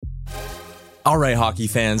All right, hockey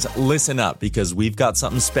fans, listen up because we've got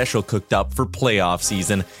something special cooked up for playoff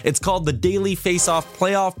season. It's called the Daily Face-Off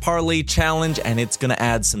Playoff Parlay Challenge, and it's going to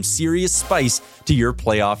add some serious spice to your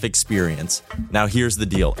playoff experience. Now, here's the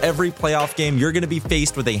deal. Every playoff game, you're going to be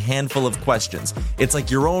faced with a handful of questions. It's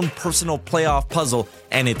like your own personal playoff puzzle,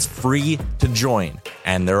 and it's free to join.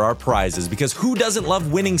 And there are prizes, because who doesn't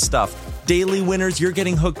love winning stuff? Daily winners, you're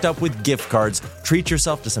getting hooked up with gift cards. Treat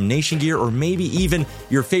yourself to some Nation gear or maybe even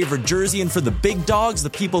your favorite jersey. And for the big dogs, the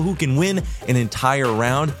people who can win an entire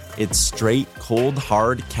round, it's straight, cold,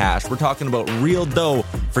 hard cash. We're talking about real dough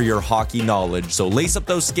for your hockey knowledge. So lace up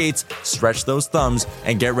those skates, stretch those thumbs,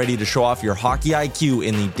 and get ready to show off your hockey IQ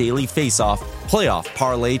in the Daily Face-Off Playoff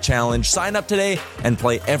Parlay Challenge. Sign up today and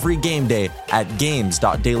play every game day at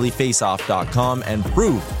games.dailyfaceoff.com and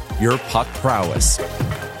prove your puck prowess.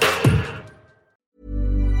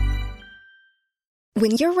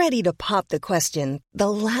 When you're ready to pop the question, the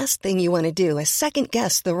last thing you want to do is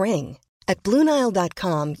second-guess the ring. At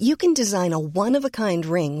BlueNile.com, you can design a one-of-a-kind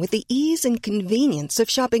ring with the ease and convenience of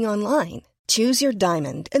shopping online. Choose your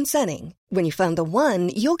diamond and setting. When you find the one,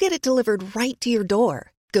 you'll get it delivered right to your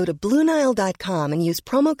door. Go to BlueNile.com and use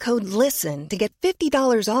promo code LISTEN to get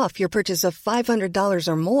 $50 off your purchase of $500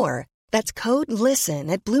 or more. That's code LISTEN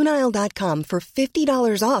at BlueNile.com for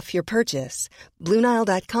 $50 off your purchase.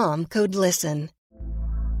 BlueNile.com, code LISTEN.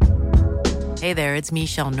 Hey there, it's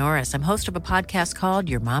Michelle Norris. I'm host of a podcast called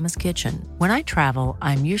Your Mama's Kitchen. When I travel,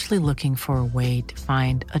 I'm usually looking for a way to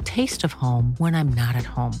find a taste of home when I'm not at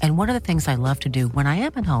home. And one of the things I love to do when I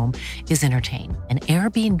am at home is entertain. And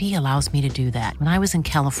Airbnb allows me to do that. When I was in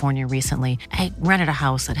California recently, I rented a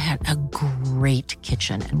house that had a great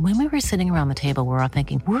kitchen. And when we were sitting around the table, we're all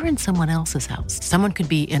thinking, we're in someone else's house. Someone could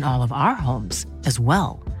be in all of our homes as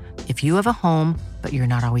well. If you have a home, but you're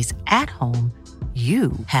not always at home,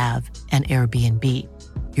 you have an Airbnb.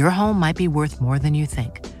 Your home might be worth more than you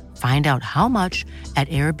think. Find out how much at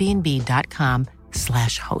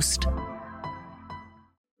airbnb.com/host.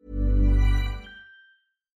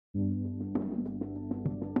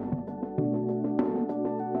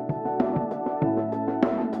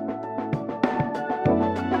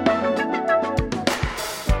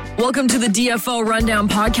 Welcome to the DFO Rundown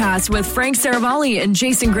podcast with Frank Saravalli and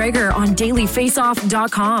Jason Greger on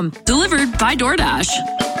dailyfaceoff.com. Delivered by DoorDash.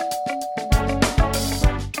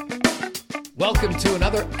 Welcome to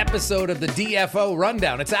another episode of the DFO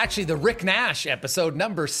Rundown. It's actually the Rick Nash episode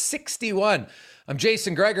number 61. I'm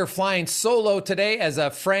Jason Greger flying solo today as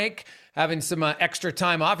Frank having some extra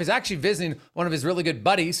time off. He's actually visiting one of his really good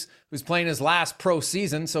buddies who's playing his last pro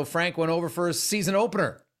season. So Frank went over for his season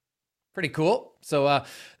opener. Pretty cool. So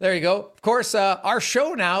there you go. Of course, our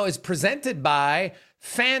show now is presented by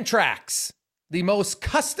Fantrax, the most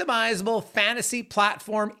customizable fantasy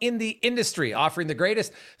platform in the industry, offering the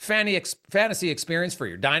greatest fantasy experience for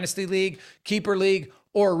your dynasty league, keeper league,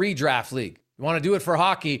 or redraft league. You want to do it for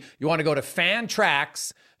hockey, you want to go to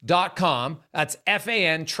fantrax.com. That's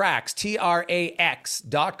Fantrax,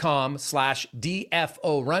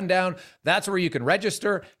 TRAX.com/DFO Rundown. That's where you can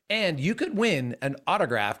register and you could win an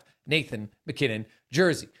autographed Nathan MacKinnon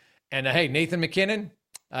jersey. And hey, Nathan MacKinnon,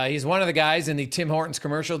 he's one of the guys in the Tim Hortons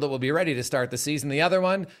commercial that will be ready to start the season. The other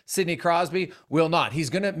one, Sidney Crosby, will not.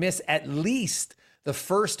 He's going to miss at least the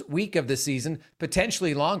first week of the season,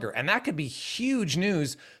 potentially longer. And that could be huge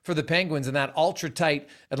news for the Penguins in that ultra-tight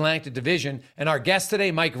Atlantic division. And our guest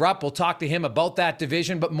today, Mike Rupp, will talk to him about that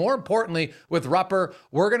division. But more importantly, with Rupper,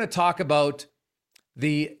 we're going to talk about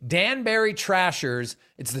the Danbury Trashers.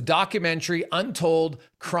 It's the documentary Untold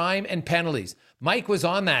Crime and Penalties. Mike was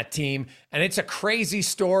on that team, and it's a crazy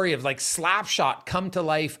story of like Slapshot come to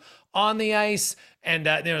life on the ice. And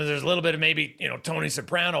there's a little bit of maybe Tony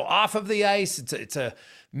Soprano off of the ice. It's a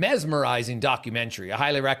mesmerizing documentary. I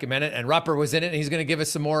highly recommend it. And Rupper was in it, and he's going to give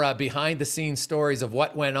us some more behind the scenes stories of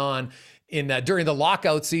what went on in during the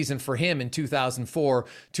lockout season for him in 2004,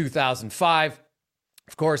 2005.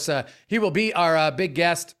 Of course, he will be our big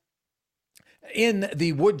guest in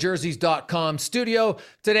the woodjerseys.com studio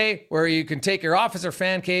today, where you can take your office or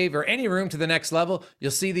fan cave or any room to the next level.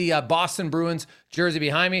 You'll see the Boston Bruins jersey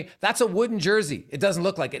behind me. That's a wooden jersey. It doesn't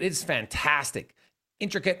look like it. It's fantastic.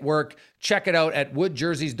 Intricate work. Check it out at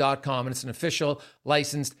woodjerseys.com. And it's an official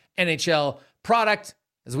licensed NHL product,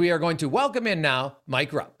 as we are going to welcome in now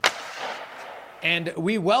Mike Rupp. And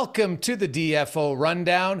we welcome to the DFO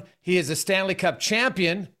Rundown. He is a Stanley Cup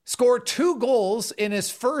champion, scored 2 goals in his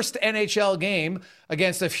first NHL game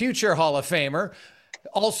against a future Hall of Famer,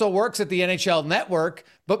 also works at the NHL Network,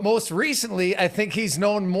 but most recently, I think he's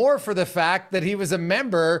known more for the fact that he was a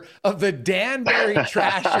member of the Danbury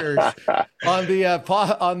Trashers on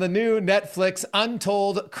the new Netflix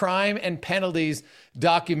Untold Crime and Penalties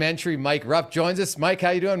documentary. Mike Rupp joins us. Mike,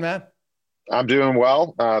 how you doing, man? I'm doing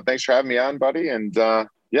well. Thanks for having me on, buddy. And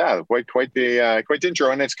quite the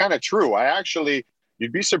intro. And it's kind of true.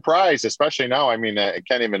 You'd be surprised, especially now. I mean, I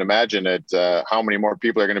can't even imagine how many more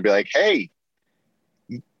people are going to be like, hey,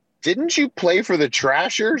 didn't you play for the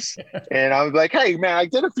Trashers? And I was like, hey, man, I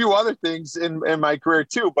did a few other things in my career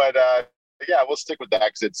too. But we'll stick with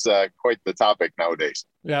that because it's quite the topic nowadays.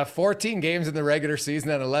 Yeah, 14 games in the regular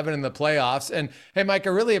season and 11 in the playoffs. And hey, Mike,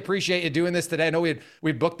 I really appreciate you doing this today. I know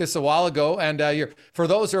we booked this a while ago. And for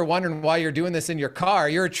those who are wondering why you're doing this in your car,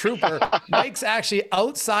 you're a trooper. Mike's actually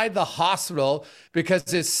outside the hospital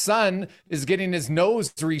because his son is getting his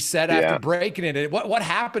nose reset after breaking it. What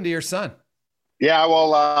happened to your son? Yeah,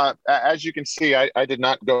 well, as you can see, I did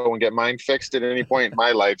not go and get mine fixed at any point in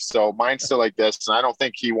my life. So mine's still like this. And I don't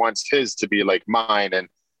think he wants his to be like mine. And,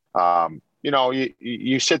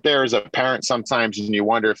 you sit there as a parent sometimes and you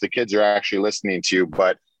wonder if the kids are actually listening to you.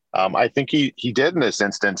 But I think he did in this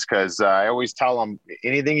instance because I always tell him,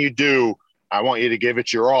 anything you do, I want you to give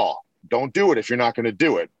it your all. Don't do it if you're not going to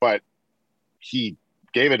do it. But he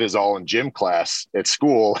gave it his all in gym class at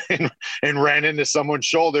school and ran into someone's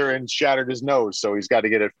shoulder and shattered his nose. So he's got to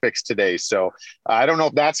get it fixed today. So I don't know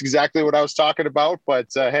if that's exactly what I was talking about, but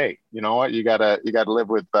hey, you know what? You gotta live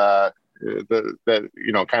with kind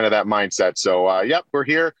of that mindset. So we're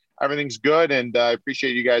here. Everything's good. And I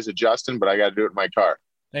appreciate you guys adjusting, but I got to do it in my car.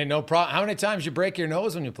 Hey, no problem. How many times you break your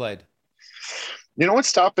nose when you played? You know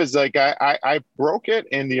what's tough is like I broke it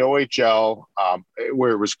in the OHL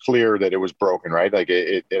where it was clear that it was broken, right? Like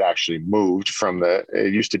it actually moved from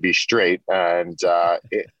it used to be straight, and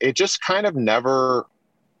it just kind of never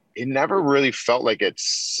really felt like it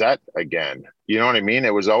set again. You know what I mean?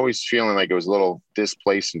 It was always feeling like it was a little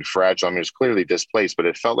displaced and fragile. I mean, it was clearly displaced, but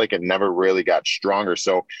it felt like it never really got stronger.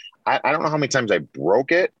 So I don't know how many times I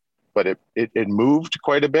broke it, but it moved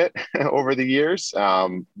quite a bit over the years. I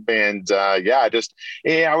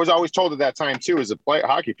was always told at that time too, as a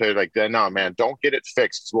hockey player, like, no, man, don't get it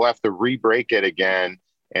fixed. We'll have to re-break it again.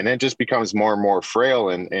 And it just becomes more and more frail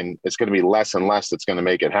and it's going to be less and less that's going to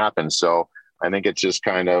make it happen. So I think it's just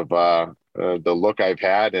kind of the look I've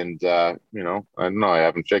had and, I don't know, I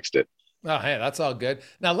haven't fixed it. Oh, hey, that's all good.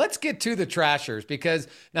 Now let's get to the Trashers because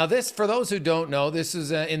now this, for those who don't know, this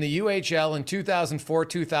is in the UHL in 2004,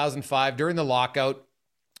 2005 during the lockout.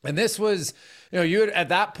 And this was, at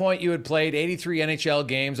that point you had played 83 NHL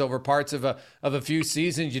games over parts of a few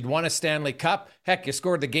seasons. You'd won a Stanley Cup. Heck, you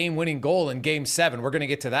scored the game-winning goal in Game 7. We're going to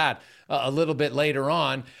get to that a little bit later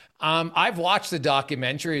on. I've watched the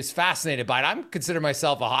documentary. I was fascinated by it. I consider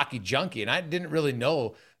myself a hockey junkie, and I didn't really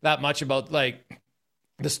know that much about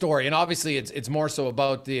the story. And obviously it's more so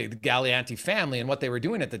about the Gallianti family and what they were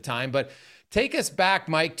doing at the time. But take us back,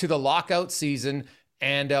 Mike, to the lockout season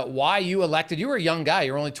and why you elected. You were a young guy.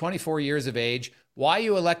 You were only 24 years of age. Why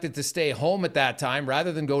you elected to stay home at that time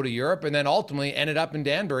rather than go to Europe and then ultimately ended up in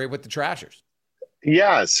Danbury with the Trashers.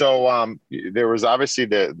 Yeah. So there was obviously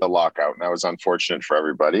the lockout, and that was unfortunate for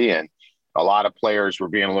everybody. And a lot of players were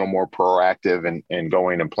being a little more proactive and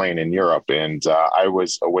going and playing in Europe. And I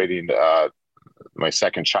was awaiting my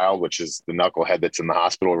second child, which is the knucklehead that's in the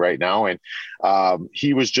hospital right now. And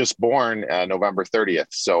he was just born November 30th.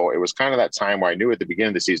 So it was kind of that time where I knew at the beginning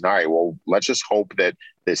of the season, all right, well, let's just hope that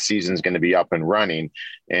this season's going to be up and running.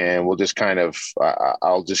 And we'll just kind of,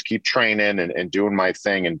 I'll just keep training and doing my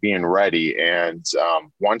thing and being ready. And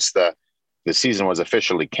once the season was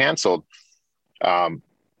officially canceled,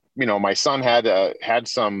 my son had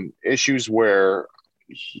some issues where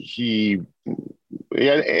he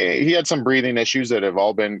had some breathing issues that have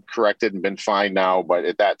all been corrected and been fine now. But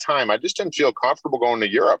at that time, I just didn't feel comfortable going to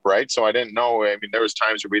Europe. Right. So I didn't know. I mean, there was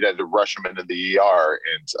times where we'd had to rush him into the ER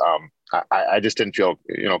and I just didn't feel,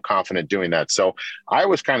 confident doing that. So I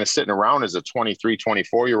was kind of sitting around as a 23,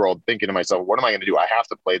 24-year-old thinking to myself, what am I going to do? I have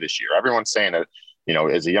to play this year. Everyone's saying that,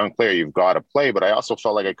 as a young player, you've got to play. But I also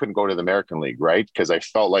felt like I couldn't go to the American League. Right. Because I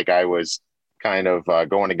felt like I was kind of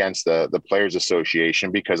going against the Players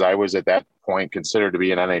Association because I was at that point considered to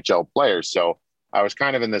be an NHL player. So I was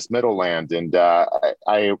kind of in this middle land, and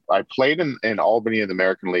I played in Albany in the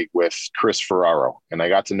American League with Chris Ferraro, and I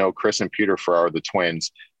got to know Chris and Peter Ferraro, the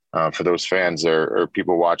twins, for those fans or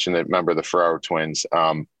people watching that remember the Ferraro twins.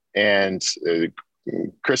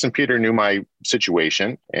 Chris and Peter knew my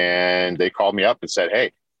situation, and they called me up and said,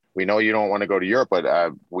 hey, we know you don't want to go to Europe,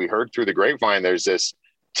 but we heard through the grapevine there's this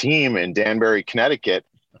team in Danbury, Connecticut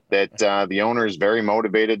that the owner is very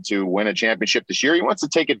motivated to win a championship this year. He wants to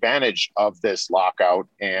take advantage of this lockout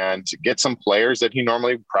and get some players that he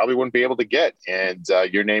normally probably wouldn't be able to get. And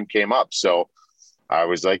your name came up. So I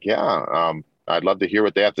was like, yeah, I'd love to hear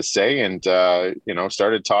what they have to say. And,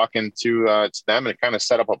 started talking to them, and it kind of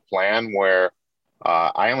set up a plan where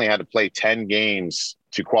I only had to play 10 games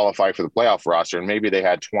to qualify for the playoff roster. And maybe they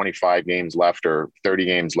had 25 games left or 30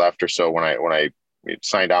 games left or so when I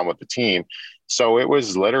signed on with the team. So it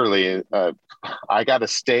was literally, I got to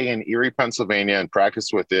stay in Erie, Pennsylvania and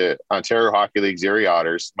practice with the Ontario Hockey League's Erie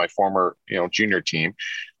Otters, my former, junior team.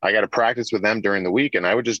 I got to practice with them during the week, and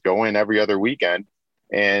I would just go in every other weekend,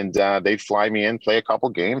 and they'd fly me in, play a couple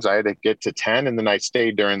games. I had to get to 10, and then I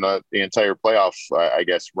stayed during the entire playoff,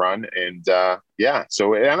 run. And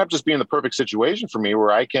so it ended up just being the perfect situation for me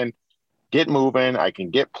where I can get moving, I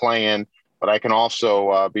can get playing, but I can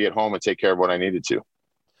also be at home and take care of what I needed to.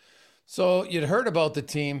 So you'd heard about the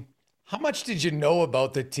team. How much did you know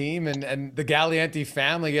about the team and the Gallienti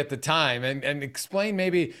family at the time? And explain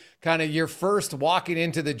maybe kind of your first walking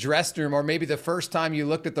into the dressing room, or maybe the first time you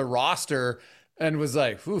looked at the roster and was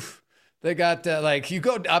like, oof, they got you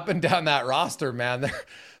go up and down that roster, man. They're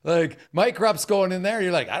like Mike Rupp's going in there.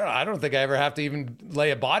 You're like, I don't think I ever have to even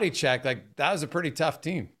lay a body check. Like, that was a pretty tough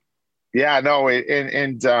team. Yeah, no,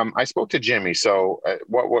 I spoke to Jimmy. So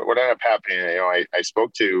what ended up happening? I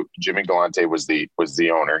spoke to Jimmy Galante was the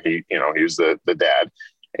owner. He was the dad,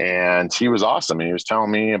 and he was awesome. And he was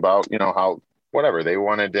telling me about how whatever they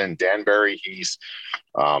wanted in Danbury. He's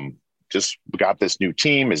just got this new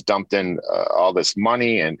team, has dumped in all this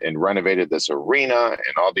money and renovated this arena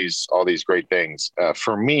and all these great things.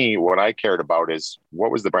 For me, what I cared about is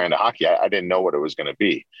what was the brand of hockey. I didn't know what it was going to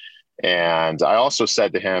be. And I also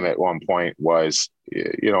said to him at one point was,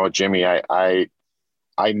 Jimmy, I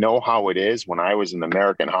know how it is when I was in the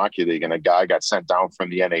American Hockey League and a guy got sent down from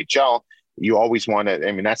the NHL. You always want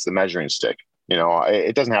to, that's the measuring stick.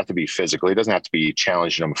 It doesn't have to be physically. It doesn't have to be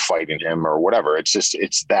challenging him, fighting him or whatever. It's just, if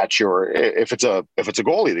it's a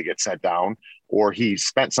goalie that gets sent down or he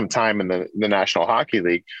spent some time in the National Hockey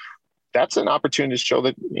League, that's an opportunity to show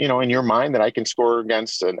that, in your mind that I can score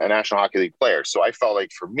against a National Hockey League player. So I felt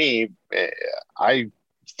like for me, I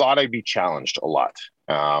thought I'd be challenged a lot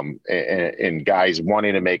and guys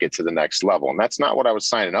wanting to make it to the next level. And that's not what I was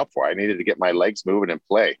signing up for. I needed to get my legs moving and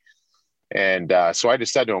play. And so I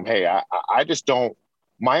just said to him, hey, I just don't,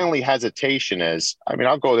 my only hesitation is,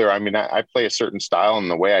 I'll go there. I play a certain style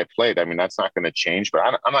and the way I played, that's not going to change, but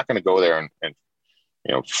I'm not going to go there and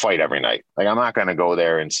fight every night. Like, I'm not going to go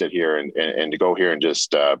there and sit here and to go here and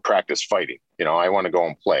just practice fighting. I want to go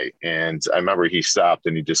and play. And I remember he stopped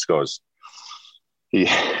and he just goes,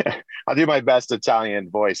 I'll do my best Italian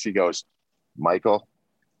voice. He goes, Michael,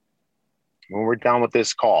 when we're done with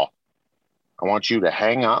this call, I want you to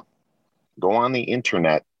hang up, go on the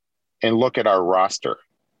internet and look at our roster.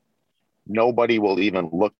 Nobody will even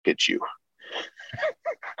look at you.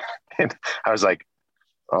 And I was like,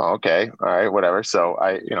 oh, okay. All right, whatever. So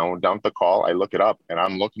I, dump the call. I look it up and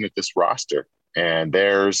I'm looking at this roster and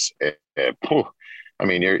there's,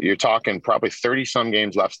 you're talking probably 30 some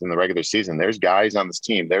games left in the regular season. There's guys on this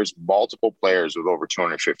team. There's multiple players with over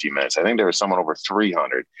 250 minutes. I think there was someone over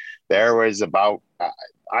 300. There was about,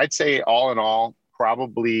 I'd say all in all,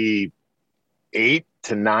 probably 8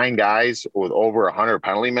 to 9 guys with over 100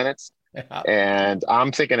 penalty minutes. Yeah. And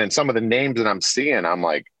I'm thinking, and some of the names that I'm seeing, I'm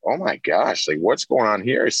like, oh my gosh, like what's going on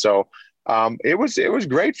here? So it was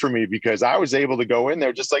great for me because I was able to go in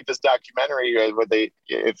there just like this documentary.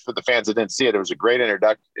 If for the fans that didn't see it, it was a great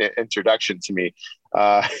introduction to me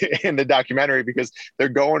in the documentary because they're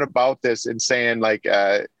going about this and saying like,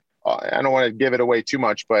 I don't want to give it away too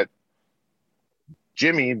much, but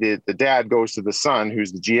Jimmy, the dad, goes to the son,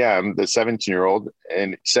 who's the GM, the 17-year-old,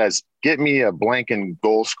 and says, get me a blanking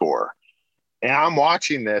goal scorer. And I'm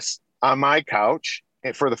watching this on my couch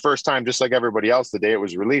for the first time, just like everybody else, the day it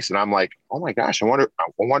was released. And I'm like, oh my gosh, I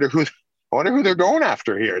wonder who they're going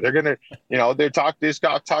after here. They're going to, this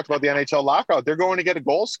guy talked about the NHL lockout. They're going to get a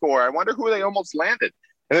goal scorer. I wonder who they almost landed.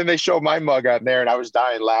 And then they showed my mug on there and I was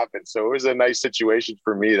dying laughing. So it was a nice situation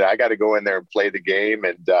for me that I got to go in there and play the game.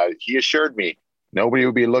 And he assured me nobody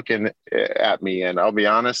would be looking at me. And I'll be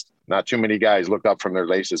honest, not too many guys looked up from their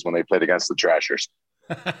laces when they played against the Trashers.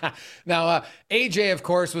 Now, AJ, of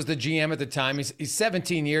course, was the GM at the time. He's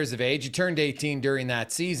 17 years of age. He turned 18 during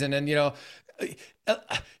that season. And,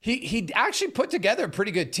 he actually put together a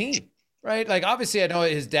pretty good team, right? Like, obviously, I know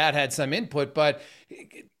his dad had some input, but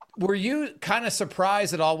were you kind of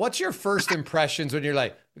surprised at all? What's your first impressions when you're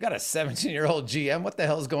like, we got a 17-year-old GM? What the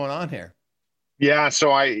hell is going on here? Yeah, so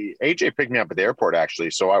AJ picked me up at the airport,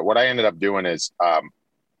 actually. So what I ended up doing is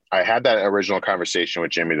I had that original conversation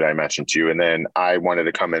with Jimmy that I mentioned to you, and then I wanted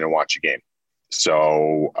to come in and watch a game.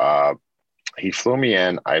 So he flew me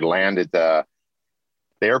in. I landed the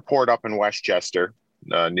airport up in Westchester,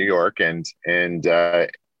 New York, and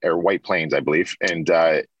or White Plains, I believe. And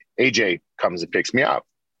AJ comes and picks me up.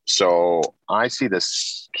 So I see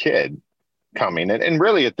this kid coming, and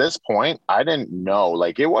really at this point, I didn't know.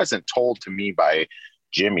 Like, it wasn't told to me by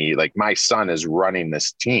Jimmy, like, my son is running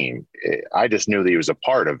this team. I just knew that he was a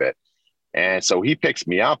part of it. And so he picks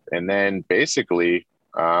me up, and then basically,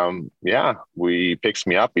 he picks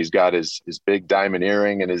me up. He's got his big diamond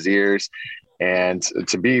earring in his ears. And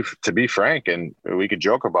to be frank, and we could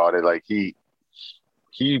joke about it, like he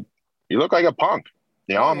looked like a punk,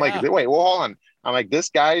 you know. I'm like, wait, well, hold on. I'm like, this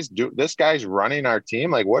guy's running our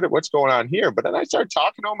team. Like, what's going on here? But then I started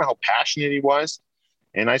talking to him, how passionate he was.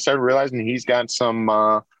 And I started realizing he's got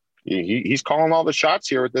some, he's calling all the shots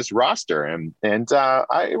here with this roster. And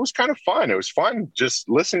it was kind of fun. It was fun just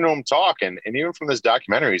listening to him talk. And even from this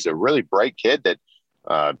documentary, he's a really bright kid that,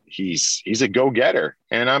 he's a go-getter.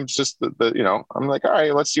 And I'm just I'm like, all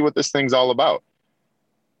right, let's see what this thing's all about.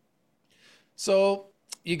 So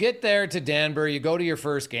you get there to Danbury, you go to your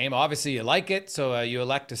first game. Obviously you like it. So you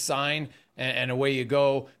elect to sign, and away you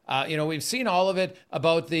go. We've seen all of it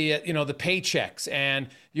about the paychecks, and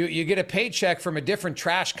you get a paycheck from a different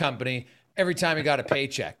trash company every time you got a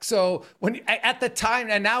paycheck. So when at the time,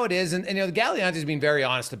 and now it is, and the Gallianti has been very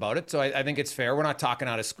honest about it. So I think it's fair. We're not talking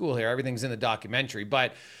out of school here. Everything's in the documentary.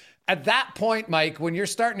 But at that point, Mike, when you're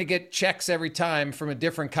starting to get checks every time from a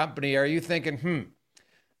different company, are you thinking,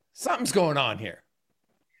 something's going on here?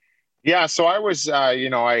 Yeah. So I was,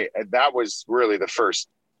 that was really the first,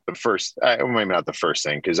 maybe not the first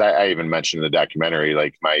thing. Cause I even mentioned in the documentary,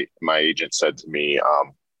 like my agent said to me,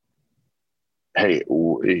 hey,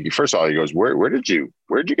 first of all, he goes, where did you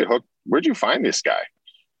get hooked? Where'd you find this guy?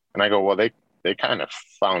 And I go, well, they kind of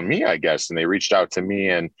found me, I guess. And they reached out to me,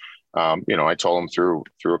 and, I told him through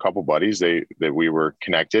a couple buddies that we were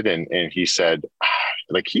connected. And he said,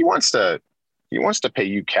 like, he wants to pay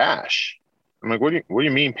you cash. I'm like, what do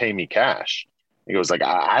you mean pay me cash? He goes, like,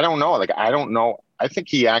 I don't know. Like, I don't know. I think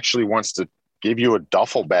he actually wants to give you a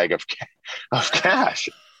duffel bag of cash.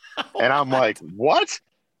 And I'm like, what?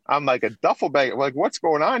 I'm like, a duffel bag? Like, what's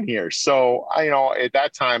going on here? So at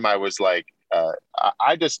that time I was like,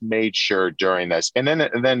 I just made sure during this. And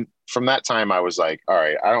then from that time I was like, all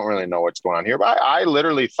right, I don't really know what's going on here. But I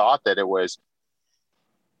literally thought that it was,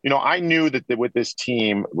 I knew that with this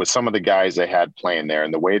team, with some of the guys they had playing there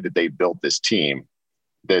and the way that they built this team,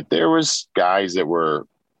 that there was guys that were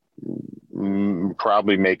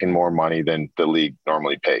probably making more money than the league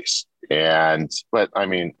normally pays. But I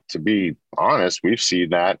mean, to be honest, we've seen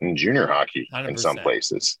that in junior hockey 100%. In some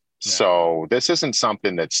places. Yeah. So this isn't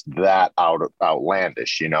something that's that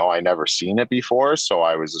outlandish, I never seen it before. So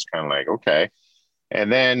I was just kind of like, okay.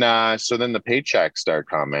 And then, then the paychecks start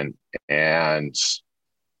coming, and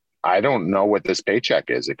I don't know what this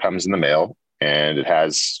paycheck is. It comes in the mail, and it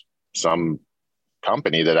has some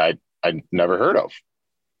company that I'd never heard of.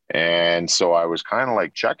 And so I was kind of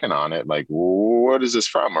like checking on it, like, what is this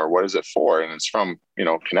from, or what is it for? And it's from,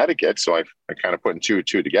 Connecticut. So I kind of putting two and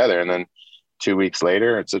two together. And then 2 weeks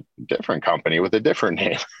later, it's a different company with a different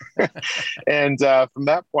name. And from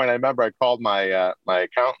that point, I remember I called my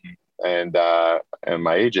accountant and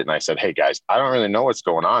my agent, and I said, hey guys, I don't really know what's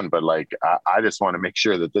going on, but like, I just want to make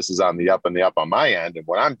sure that this is on the up on my end and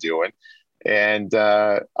what I'm doing. And,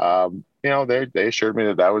 they assured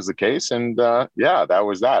me that was the case. And, that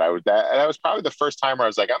was that. That was probably the first time where I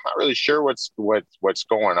was like, I'm not really sure what's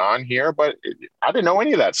going on here, but I didn't know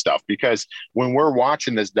any of that stuff, because when we're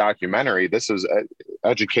watching this documentary, this is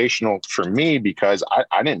educational for me, because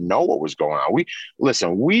I didn't know what was going on.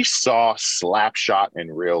 We saw Slapshot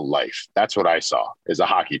in real life. That's what I saw as a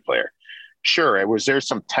hockey player. Sure. There's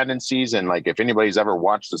some tendencies. And like, if anybody's ever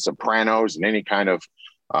watched The Sopranos and any kind of,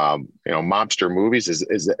 mobster movies, is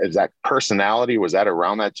that personality, was that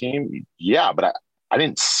around that team? Yeah, but I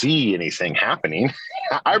didn't see anything happening.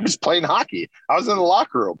 I was playing hockey. I was in the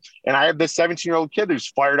locker room, and I have this 17-year-old kid who's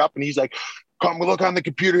fired up, and he's like, come look on the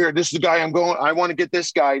computer here. This is the guy I want to get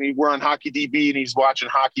this guy. And we're on Hockey DB, and he's watching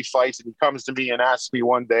hockey fights, and he comes to me and asks me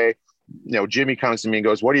one day, Jimmy comes to me and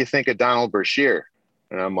goes, what do you think of Donald Brashear?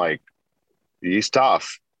 And I'm like, he's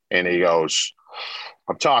tough. And he goes,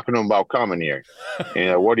 I'm talking to him about coming here.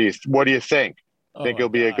 What do you think? Think he'll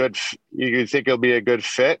be a good? You think he'll be a good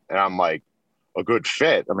fit? And I'm like, a good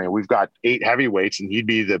fit? I mean, we've got 8 heavyweights, and he'd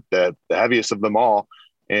be the heaviest of them all,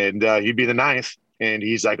 and he'd be the 9th. And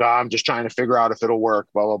he's like, I'm just trying to figure out if it'll work.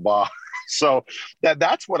 Blah blah blah. So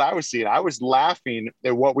that's what I was seeing. I was laughing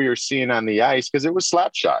at what we were seeing on the ice, because it was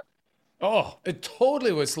Slapshot. Oh, it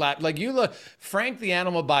totally was slapped. Like you look, Frank the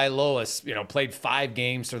Animal Bialowas, played 5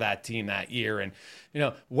 games for that team that year, and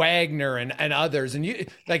Wagner and others. And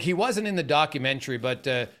he wasn't in the documentary, but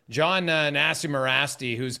John Nassi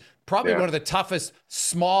Marasti, who's probably one of the toughest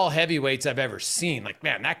small heavyweights I've ever seen. Like,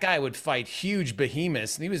 man, that guy would fight huge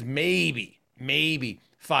behemoths, and he was maybe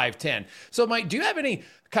 5'10". So, Mike, do you have any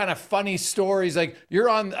kind of funny stories? Like, you're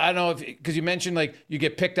on, I don't know if, because you mentioned like you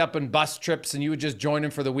get picked up on bus trips and you would just join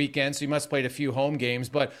them for the weekend. So you must have played a few home games,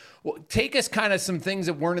 but take us kind of some things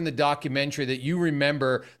that weren't in the documentary that you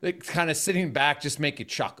remember that kind of sitting back just make you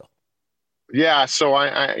chuckle. Yeah. So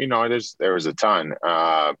there was a ton.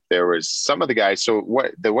 There was some of the guys. So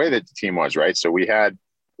the way that the team was, right? So we had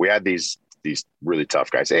these really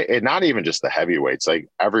tough guys, and not even just the heavyweights. Like,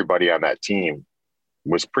 everybody on that team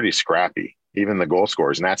was pretty scrappy, even the goal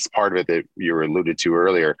scorers. And that's part of it that you were alluded to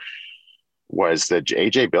earlier, was that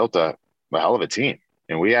AJ built a hell of a team.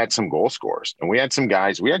 And we had some goal scorers, and we had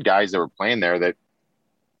guys that were playing there that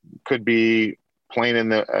could be playing in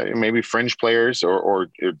the maybe fringe players or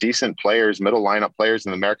decent players, middle lineup players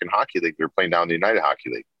in the American Hockey League. We were playing down in the United Hockey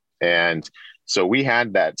League. And so we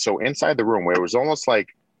had that. So inside the room, where it was almost like,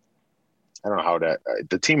 I don't know how to,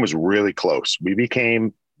 the team was really close. We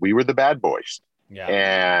were the bad boys. Yeah.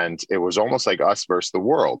 And it was almost like us versus the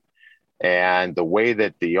world. And the way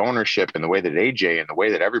that the ownership and the way that AJ and the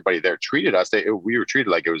way that everybody there treated us, we were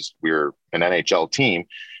treated like we were an NHL team.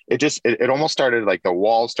 It almost started like the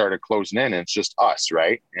walls started closing in, and it's just us,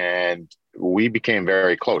 right? And we became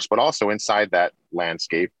very close. But also inside that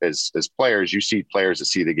landscape, as players, you see players that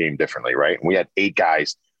see the game differently, right? And we had 8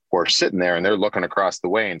 guys who are sitting there and they're looking across the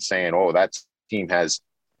way and saying, "Oh, that team has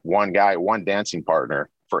one dancing partner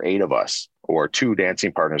for 8 of us, or 2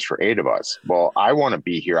 dancing partners for 8 of us. Well, I want to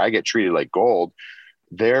be here. I get treated like gold."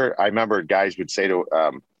 There, I remember guys would say to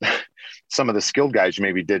some of the skilled guys who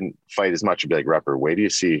maybe didn't fight as much, would be like, "Rupper, wait do you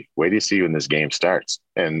see when this game starts,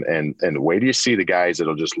 and wait do you see the guys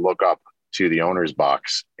that'll just look up to the owner's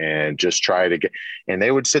box and just try to get." And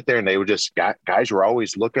they would sit there and they would just, guys were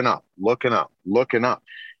always looking up,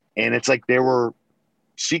 and it's like they were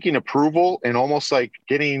seeking approval and almost like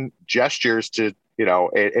getting gestures to.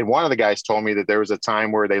 And one of the guys told me that there was a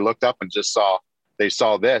time where they looked up and just saw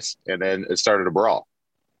this, and then it started a brawl.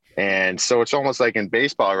 And so it's almost like in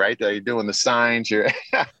baseball, right? They're doing the signs,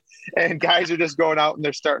 and guys are just going out and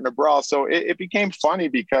they're starting to brawl. So it became funny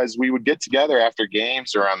because we would get together after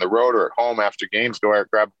games or on the road or at home after games, go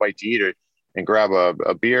out, grab a bite to eat and grab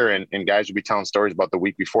a beer. And guys would be telling stories about the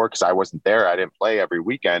week before, because I wasn't there. I didn't play every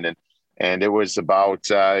weekend. And it was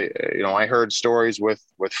about, I heard stories with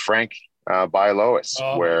Frank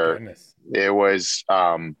Bialowas, where it was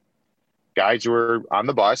guys were on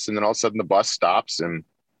the bus, and then all of a sudden the bus stops and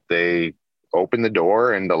they open the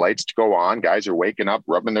door and the lights go on. Guys are waking up,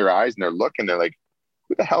 rubbing their eyes, and they're looking. They're like,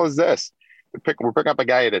 "Who the hell is this?" We're picking up a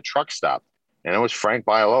guy at a truck stop, and it was Frank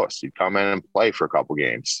Bialowas. He'd come in and play for a couple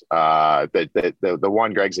games. The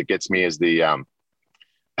one, Greg's, that gets me is the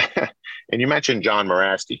and you mentioned John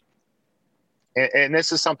Marasti, and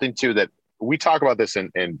this is something too that we talk about this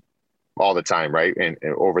in all the time, right? And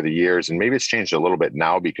over the years, and maybe it's changed a little bit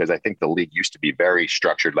now, because I think the league used to be very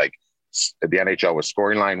structured. Like, the NHL was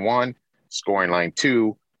scoring line 1, scoring line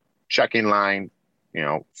 2, checking line,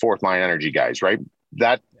 4th line energy guys, right?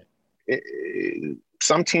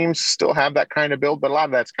 Some teams still have that kind of build, but a lot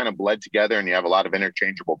of that's kind of bled together, and you have a lot of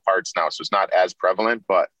interchangeable parts now. So it's not as prevalent,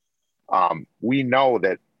 but we know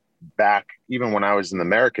that back, even when I was in the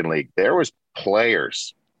American League, there was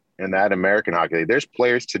players in that American Hockey League. There's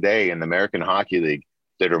players today in the American Hockey League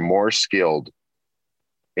that are more skilled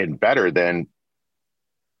and better than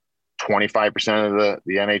 25% of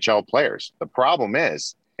the NHL players. The problem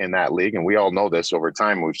is in that league, and we all know this over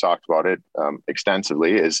time, we've talked about it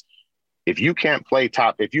extensively, is if you can't play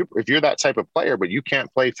if you're that type of player, but you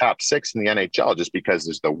can't play top 6 in the NHL just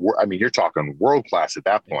because you're talking world class at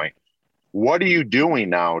that point. What are you doing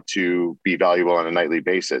now to be valuable on a nightly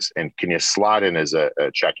basis? And can you slot in as a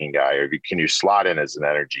checking guy, or can you slot in as an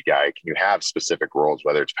energy guy? Can you have specific roles,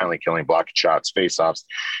 whether it's penalty killing, blocking shots, faceoffs?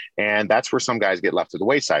 And that's where some guys get left to the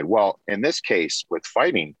wayside. Well, in this case with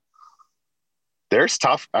fighting, there's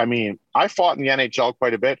tough. I mean, I fought in the NHL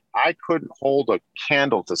quite a bit. I couldn't hold a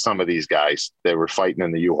candle to some of these guys that were fighting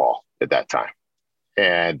in the U-Haul at that time.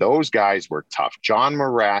 And those guys were tough. John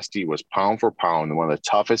Marasti was pound for pound one of the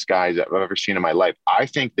toughest guys I've ever seen in my life. I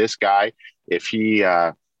think this guy, if he,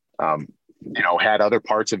 had other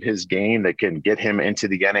parts of his game that can get him into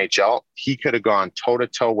the NHL, he could have gone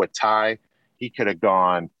toe-to-toe with Ty. He could have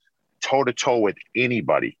gone toe-to-toe with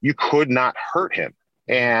anybody. You could not hurt him.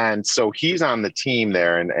 And so he's on the team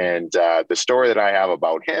there. And the story that I have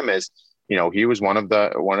about him is he was one of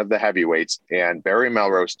the heavyweights, and Barry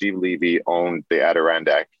Melrose, Steve Levy owned the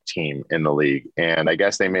Adirondack team in the league. And I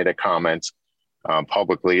guess they made a comment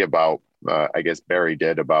publicly about, I guess Barry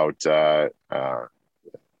did, about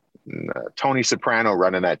Tony Soprano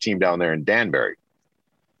running that team down there in Danbury.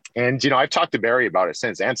 And, I've talked to Barry about it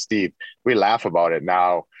since, and Steve. We laugh about it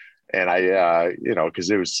now. And I, because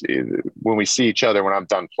it was when we see each other when I'm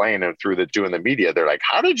done playing and doing the media, they're like,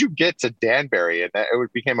 "How did you get to Danbury?" And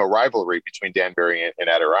it became a rivalry between Danbury and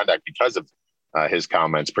Adirondack because of his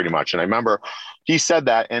comments, pretty much. And I remember he said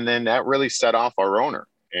that, and then that really set off our owner.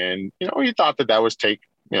 And he thought that was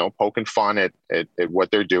poking fun at what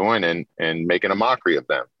they're doing and making a mockery of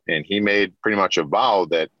them. And he made pretty much a vow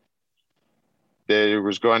that there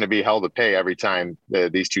was going to be hell to pay every time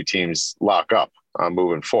these two teams lock up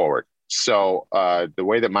moving forward. So the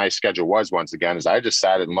way that my schedule was, once again, is I just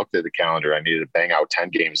sat and looked at the calendar. I needed to bang out 10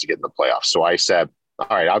 games to get in the playoffs. So I said, all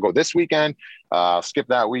right, I'll go this weekend, skip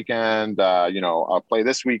that weekend, I'll play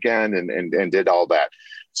this weekend and did all that.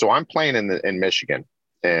 So I'm playing in Michigan,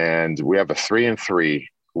 and we have a 3-3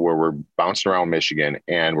 where we're bouncing around Michigan,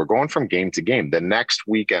 and we're going from game to game. The next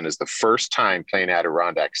weekend is the first time playing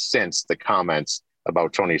Adirondack since the comments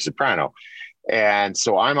about Tony Soprano. And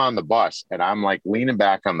so I'm on the bus, and I'm like leaning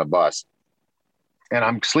back on the bus, and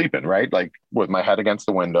I'm sleeping, right? Like with my head against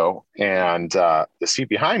the window. And the seat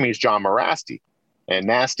behind me is John Morasti. And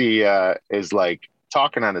Nasty is like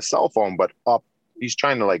talking on his cell phone, but up, he's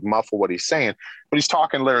trying to like muffle what he's saying, but he's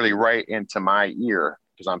talking literally right into my ear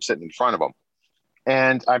because I'm sitting in front of him.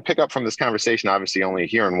 And I pick up from this conversation, obviously only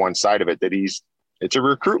hearing one side of it, that it's a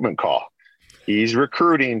recruitment call. He's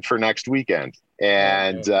recruiting for next weekend.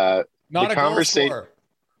 And not the a conversation.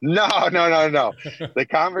 No. The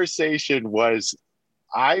conversation was,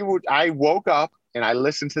 I woke up and I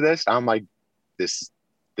listened to this. I'm like, this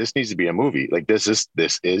needs to be a movie. Like this is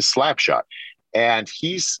Slapshot. And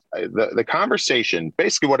he's the conversation.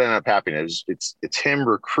 Basically, what ended up happening is it's him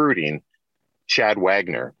recruiting Chad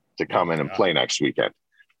Wagner to come in and play next weekend.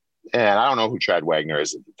 And I don't know who Chad Wagner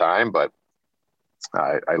is at the time, but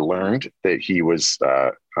I learned that he was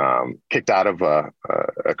kicked out of a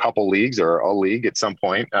couple leagues or a league at some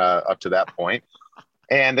point up to that point.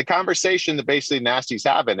 And the conversation that basically Nasty's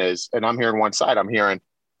having is, and I'm hearing one side, I'm hearing,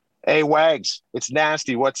 "Hey, Wags, it's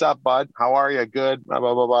Nasty. What's up, bud? How are you? Good. Blah,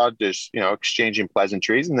 blah, blah, blah." Just, exchanging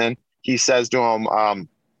pleasantries. And then he says to him,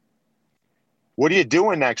 "What are you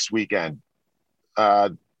doing next weekend?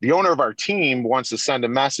 The owner of our team wants to send a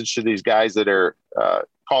message to these guys that are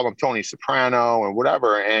call him Tony Soprano and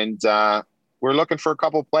whatever. And we're looking for a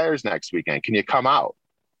couple players next weekend. Can you come out?"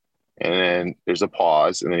 And then there's a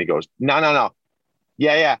pause. And then he goes, No.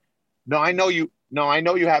 Yeah. No, I know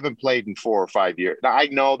you haven't played in 4 or 5 years. No, I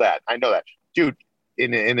know that. Dude.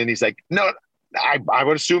 And then he's like, "No, I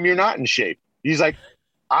would assume you're not in shape." He's like,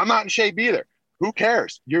 "I'm not in shape either. Who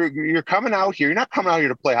cares? You're coming out here. You're not coming out here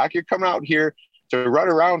to play hockey. You're coming out here to run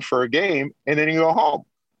around for a game, and then you go home."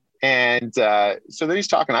 And so then he's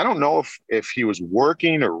talking. I don't know if he was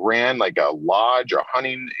working or ran like a lodge or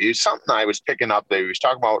hunting. It was something I was picking up that he was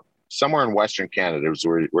talking about somewhere in Western Canada was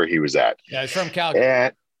where he was at. Yeah, he's from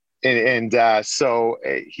Calgary. And so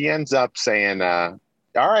he ends up saying, "All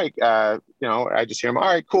right, I just hear him. All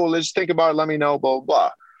right, cool. Let's think about it. Let me know, blah, blah,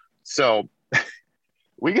 blah." So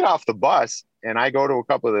we get off the bus, and I go to a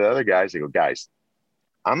couple of the other guys. I go, "Guys,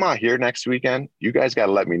 I'm not here next weekend. You guys got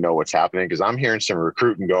to let me know what's happening, because I'm hearing some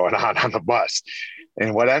recruiting going on the bus."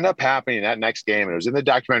 And what ended up happening that next game, and it was in the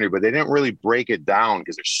documentary, but they didn't really break it down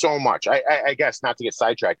because there's so much. I guess, not to get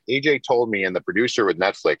sidetracked, AJ told me, and the producer with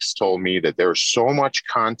Netflix told me, that there's so much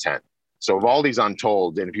content. So of all these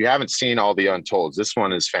Untold, and if you haven't seen all the Untolds, this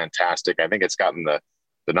one is fantastic. I think it's gotten the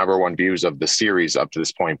number one views of the series up to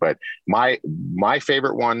this point. But my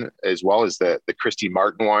favorite one, as well as the Christy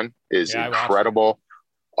Martin one, is incredible.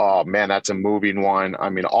 Oh man, that's a moving one. I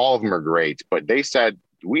mean, all of them are great, but they said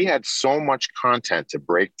we had so much content to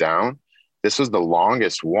break down. This was the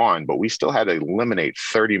longest one, but we still had to eliminate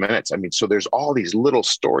 30 minutes. I mean, so there's all these little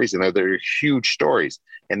stories in there. They're huge stories.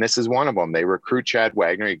 And this is one of them. They recruit Chad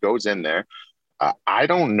Wagner. He goes in there. I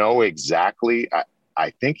don't know exactly.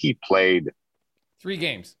 I think he played 3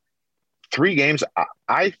 games. 3 games.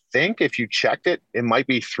 I think if you checked it, it might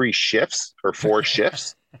be 3 shifts or 4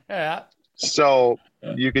 shifts. Yeah. So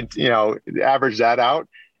you can, average that out.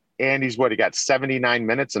 And he got 79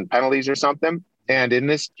 minutes and penalties or something. And in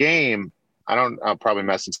this game, I'm probably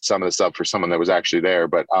messing some of this up for someone that was actually there,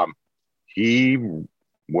 but he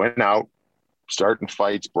went out, starting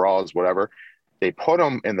fights, brawls, whatever. They put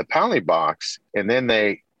him in the penalty box, and then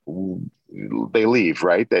they leave,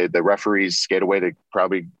 right? The referees skate away to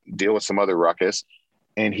probably deal with some other ruckus.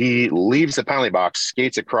 and he leaves the penalty box,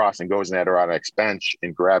 skates across, and goes in that Adirondacks bench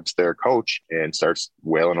and grabs their coach and starts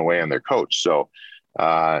wailing away on their coach. So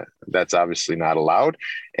that's obviously not allowed.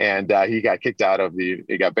 And he got kicked out of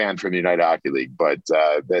he got banned from the United Hockey League. But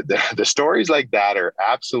the stories like that are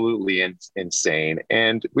absolutely insane.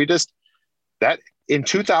 And we just, that in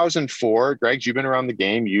 2004, Greg, you've been around the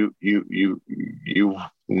game. You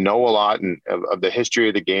know a lot of the history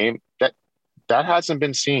of the game. That hasn't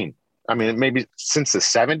been seen. I mean, maybe since the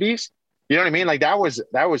 70s. You know what I mean? Like that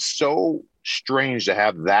was so strange to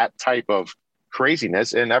have that type of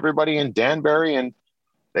craziness, and everybody in Danbury, and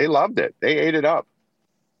they loved it. They ate it up.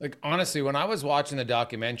 Like, honestly, when I was watching the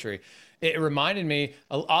documentary, it reminded me,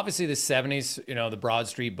 obviously the 70s, the Broad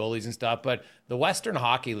Street Bullies and stuff, but the Western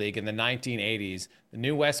Hockey League in the 1980s, the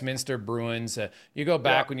New Westminster Bruins, you go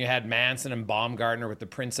back when you had Manson and Baumgartner with the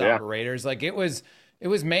Prince Albert Raiders, like it was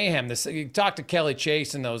mayhem. You talk to Kelly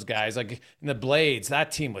Chase and those guys, like in the Blades,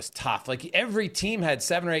 that team was tough. Like every team had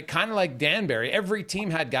 7 or 8, kind of like Danbury. Every team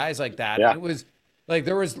had guys like that. Yeah. It was like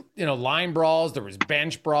there was, line brawls, there was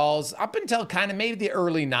bench brawls up until kind of maybe the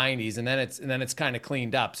early 90s, and then it's kind of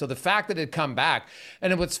cleaned up. So the fact that it come back,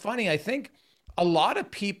 and what's funny, I think a lot of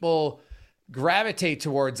people gravitate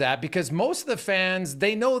towards that because most of the fans,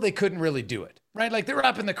 they know they couldn't really do it. Right? Like they're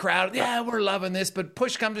up in the crowd. Yeah, we're loving this, but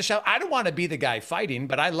push comes to shove. I don't want to be the guy fighting,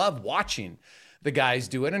 but I love watching the guys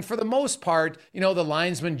do it. And for the most part, the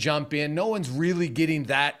linesmen jump in. No one's really getting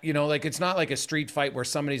that, like it's not like a street fight where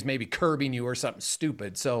somebody's maybe curbing you or something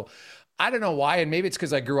stupid. So I don't know why. And maybe it's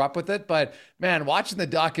because I grew up with it, but man, watching the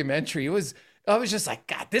documentary, I was just like,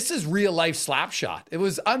 God, this is real life Slapshot. It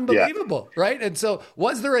was unbelievable. Yeah. Right. And so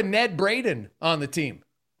was there a Ned Braden on the team?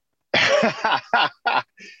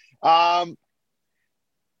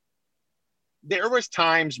 There was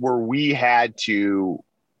times where we had to,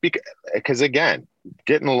 because again,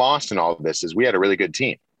 getting lost in all of this is we had a really good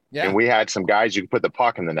team. Yeah. And we had some guys who could put the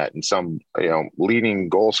puck in the net and some, leading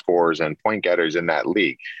goal scorers and point getters in that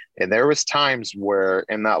league. And there was times where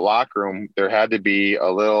in that locker room, there had to be a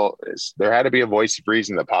voice of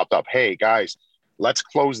reason that popped up. Hey guys, let's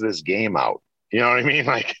close this game out. You know what I mean?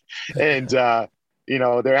 Like, and,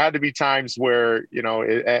 there had to be times where,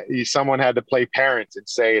 someone had to play parent and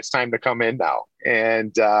say, it's time to come in now.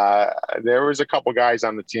 And there was a couple guys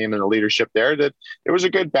on the team and the leadership there that it was a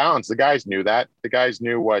good balance. The guys knew that. The guys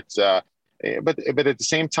knew what, but at the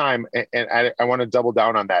same time, and I want to double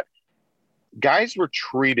down on that, guys were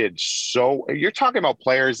treated so, you're talking about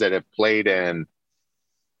players that have played in,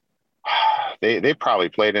 they probably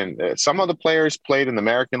played in, some of the players played in the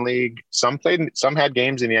American League. Some had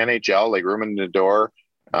games in the NHL, like Ruben Nador.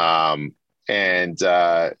 And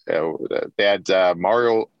they had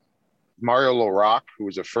Mario LaRocque, who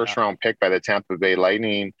was a first round pick by the Tampa Bay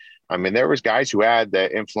Lightning. I mean, there was guys who had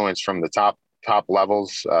the influence from the top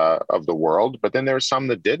levels of the world, but then there were some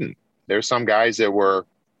that didn't. There's some guys that were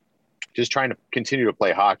just trying to continue to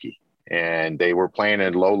play hockey, and they were playing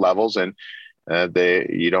at low levels, and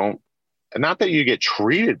not that you get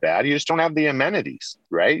treated bad, you just don't have the amenities,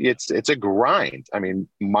 right? It's a grind. I mean,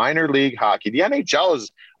 minor league hockey, the NHL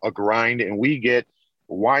is a grind, and we get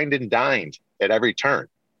wined and dined at every turn.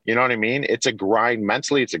 You know what I mean? It's a grind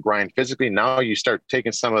mentally, it's a grind physically. Now you start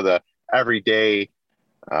taking some of the everyday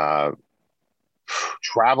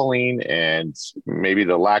traveling and maybe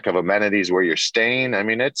the lack of amenities where you're staying. I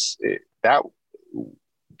mean, that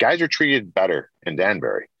guys are treated better in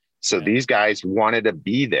Danbury. So these guys wanted to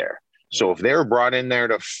be there. So if they were brought in there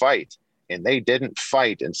to fight and they didn't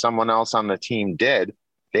fight and someone else on the team did,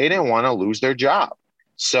 they didn't want to lose their job.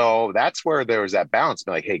 So that's where there was that balance.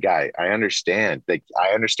 Like, hey, guy, I understand. I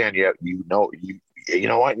understand you know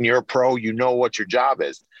what, and you're a pro, you know what your job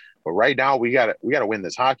is. But right now we got to win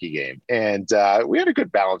this hockey game. And we had a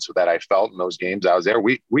good balance with that, I felt, in those games I was there.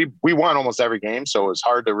 We won almost every game, so it was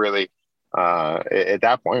hard to really at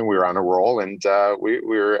that point we were on a roll, and we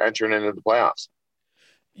were entering into the playoffs.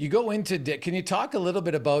 You go into, can you talk a little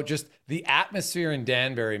bit about just the atmosphere in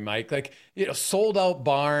Danbury, Mike? Like, sold out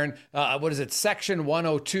barn. What is it? Section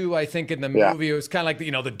 102, I think, in the movie. It was kind of like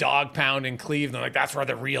the dog pound in Cleveland. Like that's where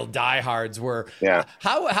the real diehards were. Yeah.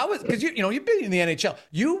 How is, because you've been in the NHL.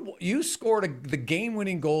 You scored the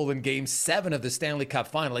game-winning goal in Game 7 of the Stanley Cup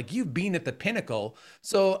Final. Like you've been at the pinnacle.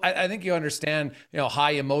 So I think you understand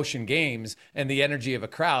high emotion games and the energy of a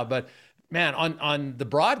crowd, but. Man, on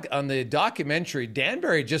the documentary,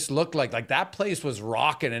 Danbury just looked like that place was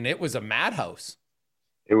rocking, and it was a madhouse.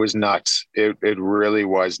 It was nuts. It really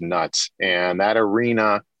was nuts. And that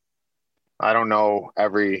arena, I don't know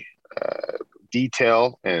every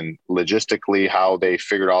detail and logistically how they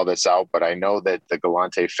figured all this out, but I know that the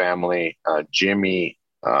Galante family, Jimmy,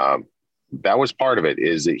 that was part of it,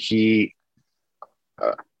 is that he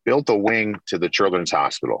built a wing to the Children's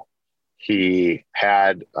Hospital. He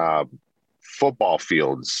had football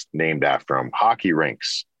fields named after him, hockey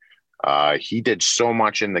rinks. He did so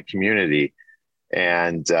much in the community.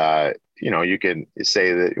 And, you can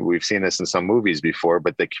say that we've seen this in some movies before,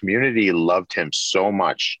 but the community loved him so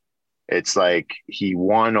much. It's like he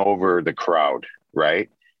won over the crowd, right?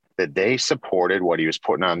 That they supported what he was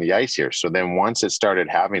putting on the ice here. So then once it started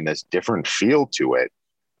having this different feel to it,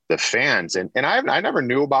 the fans, and I never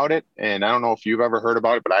knew about it. And I don't know if you've ever heard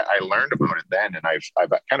about it, but I learned about it then. And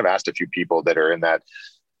I've kind of asked a few people that are in that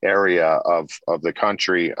area of the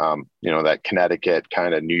country, that Connecticut,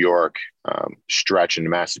 kind of New York stretch into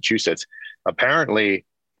Massachusetts. Apparently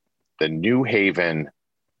the New Haven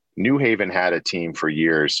had a team for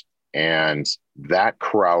years, and that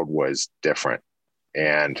crowd was different.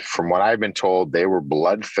 And from what I've been told, they were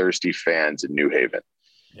bloodthirsty fans in New Haven.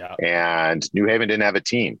 Yeah. And New Haven didn't have a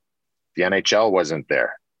team. The NHL wasn't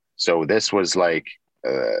there. So this was like,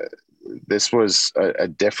 a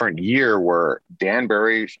different year where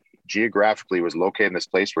Danbury geographically was located in this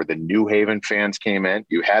place where the New Haven fans came in.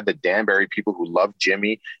 You had the Danbury people who loved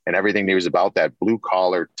Jimmy and everything he was about, that blue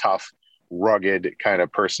collar, tough, rugged kind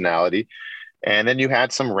of personality. And then you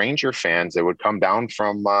had some Ranger fans that would come down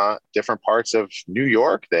from different parts of New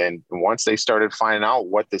York. Then once they started finding out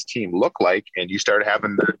what this team looked like, and you started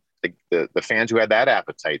having the fans who had that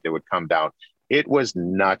appetite that would come down, it was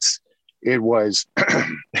nuts. It was,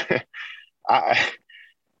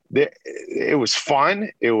 it was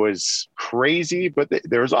fun. It was crazy, but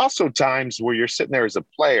there was also times where you're sitting there as a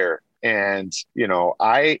player, and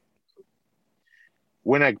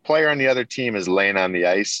when a player on the other team is laying on the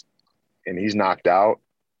ice and he's knocked out.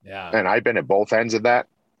 Yeah. And I've been at both ends of that,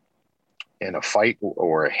 in a fight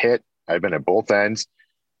or a hit. I've been at both ends.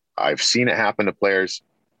 I've seen it happen to players.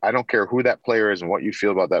 I don't care who that player is and what you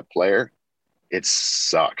feel about that player. It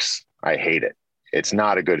sucks. I hate it. It's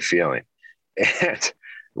not a good feeling. And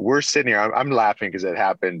we're sitting here, I'm laughing because it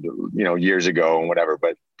happened, years ago and whatever,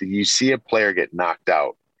 but you see a player get knocked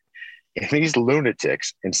out, and these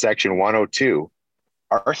lunatics in section 102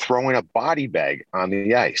 are throwing a body bag on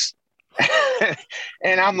the ice.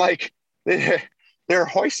 And I'm like, they're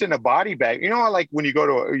hoisting a body bag. Like when you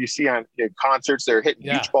go to, you see on concerts, they're hitting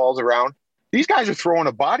beach balls around. These guys are throwing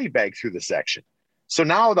a body bag through the section. So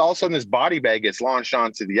now all of a sudden this body bag gets launched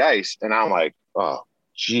onto the ice, and I'm like, oh,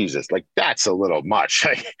 Jesus, like that's a little much.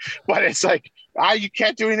 But it's like, you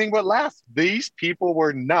can't do anything but laugh. These people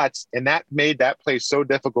were nuts, and that made that place so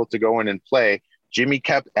difficult to go in and play. Jimmy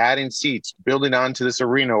kept adding seats, building onto this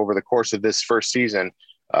arena over the course of this first season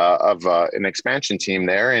of an expansion team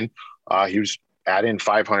there. And he was adding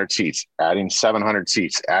 500 seats, adding 700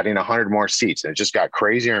 seats, adding 100 more seats. And it just got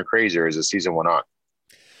crazier and crazier as the season went on.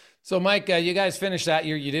 So, Mike, you guys finished that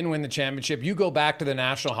year. You didn't win the championship. You go back to the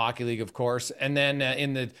National Hockey League, of course. And then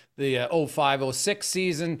in the 05-06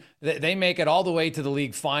 season, they make it all the way to the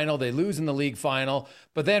league final. They lose in the league final.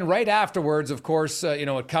 But then right afterwards, of course,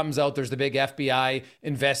 it comes out, there's the big FBI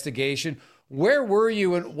investigation. Where were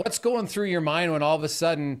you, and what's going through your mind when all of a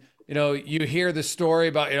sudden, you hear the story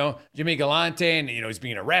about, Jimmy Galante, and, he's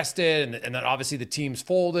being arrested, and then obviously the team's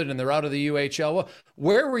folded and they're out of the UHL.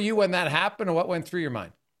 Where were you when that happened, and what went through your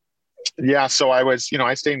mind? Yeah. So I was,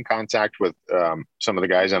 I stayed in contact with some of the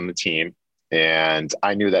guys on the team, and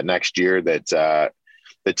I knew that next year that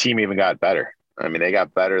the team even got better. I mean, they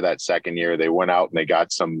got better that second year. They went out and they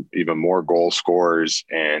got some even more goal scorers.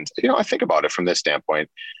 And, I think about it from this standpoint.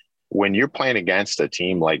 When you're playing against a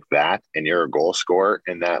team like that and you're a goal scorer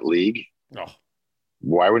in that league,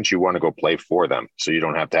 why wouldn't you want to go play for them? So you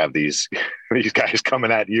don't have to have these guys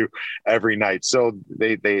coming at you every night. So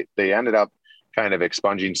they ended up kind of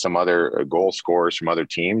expunging some other goal scorers from other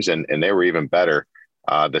teams, and they were even better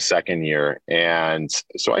the second year. And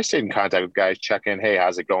so I stayed in contact with guys, checking, hey,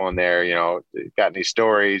 how's it going there? Got any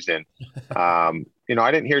stories? And, I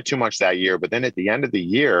didn't hear too much that year, but then at the end of the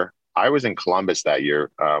year, I was in Columbus that year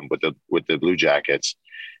with the Blue Jackets.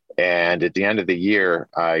 And at the end of the year,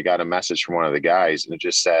 I got a message from one of the guys, and it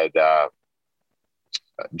just said,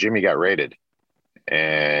 Jimmy got raided.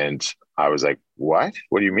 And I was like, what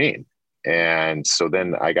do you mean? And so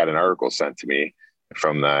then I got an article sent to me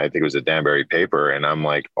from I think it was a Danbury paper. And I'm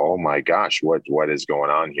like, oh my gosh, what is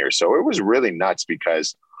going on here? So it was really nuts,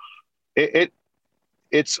 because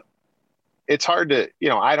it's hard to,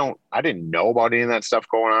 I didn't know about any of that stuff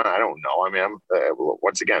going on. I don't know. I mean,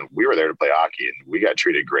 once again, we were there to play hockey, and we got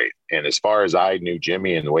treated great. And as far as I knew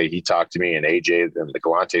Jimmy and the way he talked to me, and AJ and the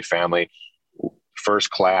Galante family,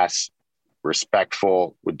 first class,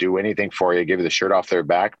 respectful, would do anything for you, give you the shirt off their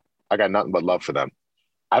back. I got nothing but love for them.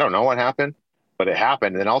 I don't know what happened, but it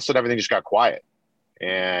happened. And then all of a sudden everything just got quiet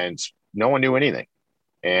and no one knew anything.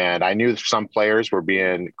 And I knew some players were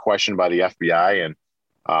being questioned by the FBI. And,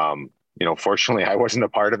 fortunately I wasn't a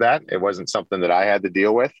part of that. It wasn't something that I had to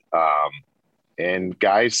deal with. And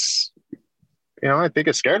guys, I think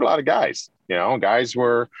it scared a lot of guys.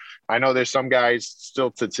 I know there's some guys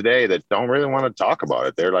still to today that don't really want to talk about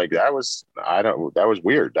it. They're like, that was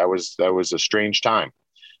weird. That was a strange time,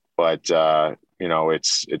 but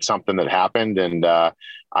it's something that happened. And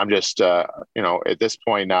I'm just, at this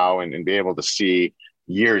point now and be able to see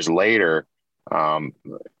years later,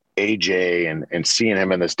 AJ and seeing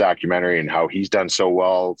him in this documentary and how he's done so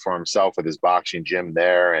well for himself with his boxing gym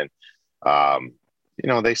there. And,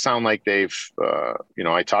 they sound like they've,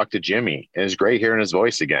 I talked to Jimmy and it's great hearing his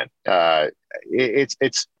voice again.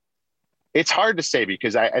 It's hard to say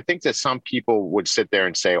because I think that some people would sit there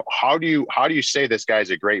and say, how do you say this guy's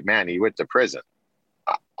a great man? He went to prison.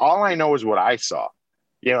 All I know is what I saw.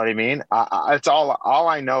 You know what I mean? It's all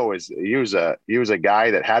I know is he was a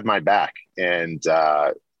guy that had my back, and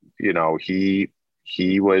he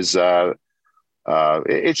was.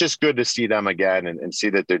 It's just good to see them again and see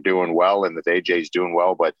that they're doing well and that AJ's doing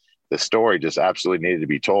well. But the story just absolutely needed to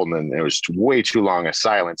be told, and it was way too long a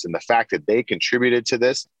silence. And the fact that they contributed to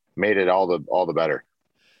this made it all the better.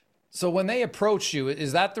 So when they approached you,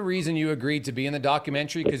 is that the reason you agreed to be in the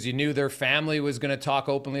documentary? Because you knew their family was going to talk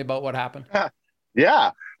openly about what happened?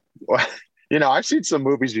 Yeah. Well, I've seen some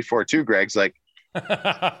movies before too, Greg's like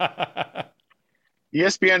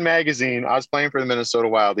ESPN magazine. I was playing for the Minnesota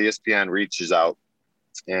Wild. ESPN reaches out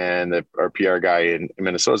and our PR guy in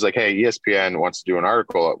Minnesota is like, hey, ESPN wants to do an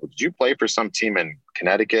article. Did you play for some team in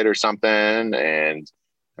Connecticut or something? And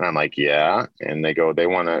I'm like, yeah. And they go, they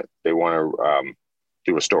want to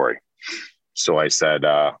do a story. So I said,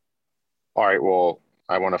 all right, well,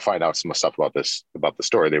 I want to find out some stuff about the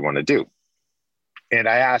story they want to do. And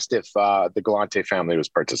I asked if the Galante family was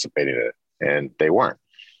participating in it, and they weren't.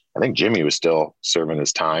 I think Jimmy was still serving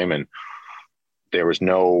his time, and there was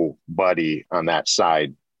nobody on that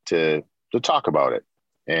side to talk about it.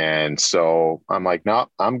 And so I'm like, no,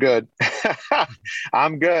 I'm good.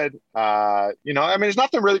 I'm good. There's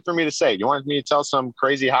nothing really for me to say. You want me to tell some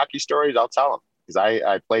crazy hockey stories? I'll tell them. Because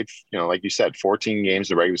I played, like you said, 14 games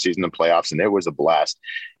in the regular season and playoffs, and it was a blast.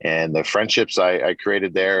 And the friendships I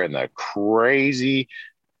created there and the crazy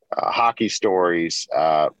hockey stories,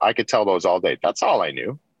 I could tell those all day. That's all I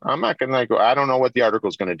knew. I'm not going to I don't know what the article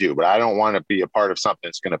is going to do, but I don't want to be a part of something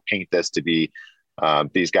that's going to paint this to be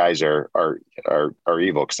these guys are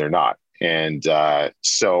evil, because they're not. And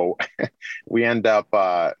so we end up,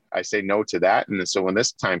 I say no to that. And so when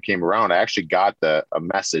this time came around, I actually got a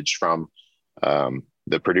message from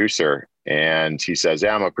the producer, and he says,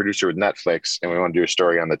 yeah, I'm a producer with Netflix and we want to do a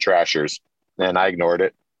story on the Trashers. And I ignored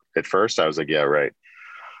it at first. I was like, yeah, right.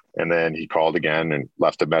 And then he called again and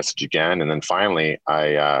left a message again. And then finally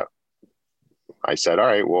I said, all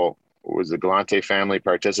right, well, was the Galante family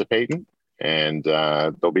participating? And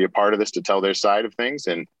they'll be a part of this to tell their side of things.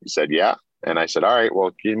 And he said, yeah. And I said, all right,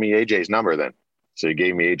 well, give me AJ's number then. So he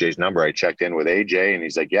gave me AJ's number. I checked in with AJ and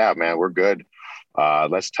he's like, yeah, man, we're good.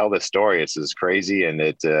 Let's tell this story. It's just crazy. And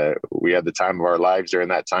we had the time of our lives during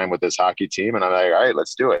that time with this hockey team. And I'm like, all right,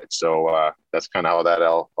 let's do it. So that's kind of how that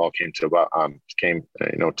all came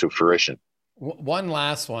to fruition. One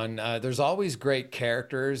last one. There's always great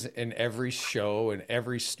characters in every show and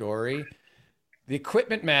every story. The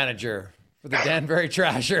equipment manager for the Danbury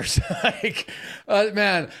Trashers.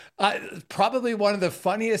 Probably one of the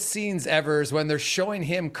funniest scenes ever is when they're showing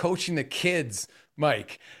him coaching the kids,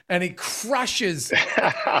 Mike, and he crushes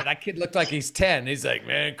that kid. Looked like he's 10. He's like,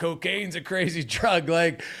 man, cocaine's a crazy drug.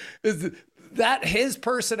 Like, is that his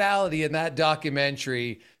personality in that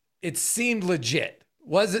documentary? It seemed legit.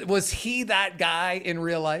 Was he that guy in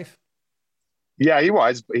real life? Yeah, he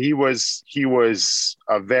was. He was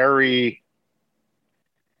a very.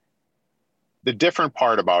 The different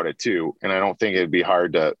part about it too, and I don't think it'd be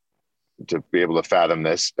hard to be able to fathom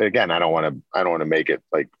this. Again, I don't want to make it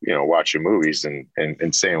like, watching movies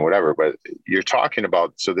and saying whatever, but you're talking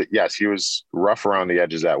about, so that, yes, he was rough around the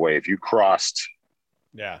edges that way. If you crossed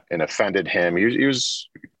and offended him, he was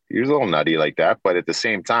a little nutty like that. But at the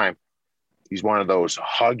same time, he's one of those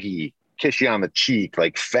huggy, kiss you on the cheek,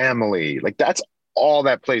 like family, like that's all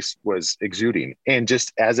that place was exuding. And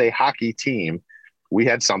just as a hockey team, we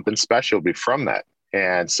had something special from that.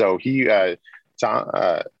 And so Tom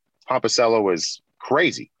Pacello was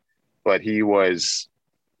crazy, but he was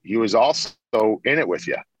also in it with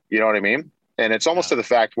you. You know what I mean? And it's almost to the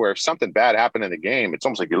fact where if something bad happened in the game, it's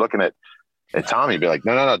almost like you're looking at Tommy and be like,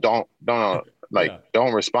 no, don't,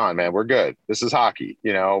 don't respond, man. We're good. This is hockey,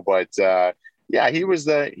 but he was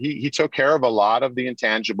he took care of a lot of the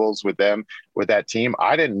intangibles with that team.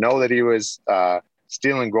 I didn't know that he was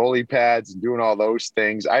stealing goalie pads and doing all those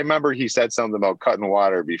things. I remember he said something about cutting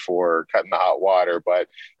water before cutting the hot water, but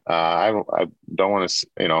I don't want to,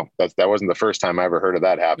 that wasn't the first time I ever heard of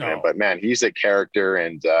that happening. No. But man, he's a character,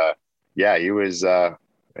 and he was what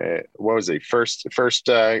was he, first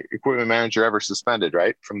equipment manager ever suspended,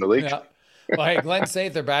 right, from the league. Yeah. Well, hey, Glenn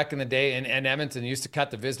Sather back in the day in Edmonton used to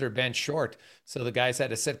cut the visitor bench short, so the guys had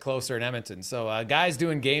to sit closer in Edmonton. So guys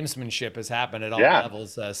doing gamesmanship has happened at all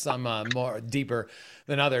levels, some more deeper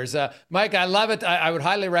than others. Mike, I love it. I would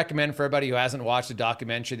highly recommend for everybody who hasn't watched the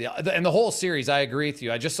documentary and the whole series. I agree with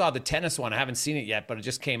you. I just saw the tennis one. I haven't seen it yet, but it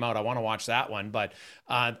just came out. I want to watch that one. But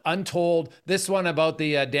Untold, this one about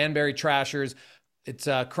the Danbury Trashers. It's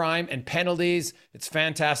crime and penalties. It's a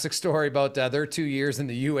fantastic story about their 2 years in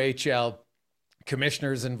the UHL.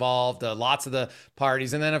 Commissioners involved, lots of the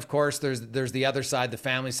parties. And then, of course, there's the other side, the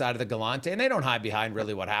family side of the Galante, and they don't hide behind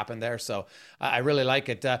really what happened there. So I really like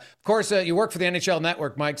it. Of course, you work for the NHL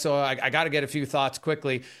Network, Mike, so I got to get a few thoughts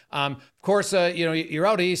quickly. Of course, you're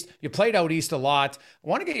out east. You played out east a lot. I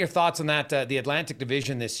want to get your thoughts on that, the Atlantic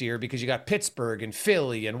Division this year, because you got Pittsburgh and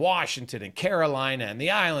Philly and Washington and Carolina and the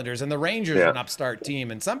Islanders and the Rangers, an upstart team.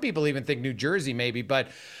 And some people even think New Jersey maybe, but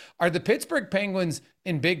are the Pittsburgh Penguins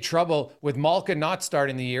in big trouble with Malkin not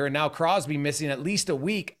starting the year and now Crosby missing at least a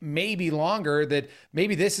week, maybe longer, that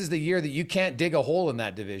maybe this is the year that you can't dig a hole in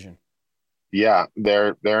that division? Yeah,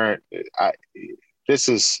 I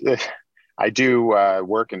do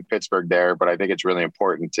work in Pittsburgh there, but I think it's really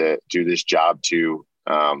important to do this job to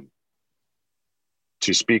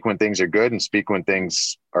speak when things are good and speak when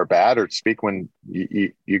things are bad, or speak when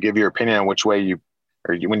you give your opinion on which way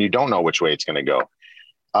when you don't know which way it's going to go.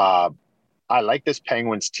 I like this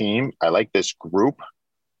Penguins team. I like this group,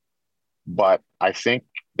 but I think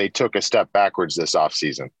they took a step backwards this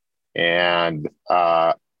offseason. And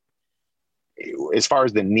as far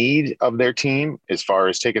as the need of their team, as far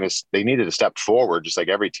as they needed a step forward, just like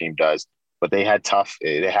every team does, but they had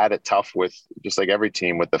it tough with, just like every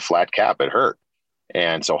team, with the flat cap. It hurt.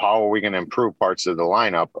 And so how are we going to improve parts of the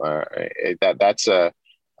lineup?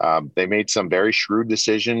 They made some very shrewd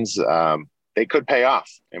decisions. They could pay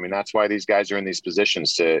off. I mean, that's why these guys are in these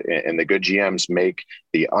positions and the good GMs make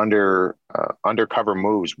the undercover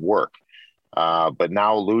moves work. But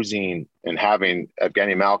now losing and having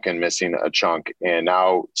Evgeny Malkin missing a chunk, and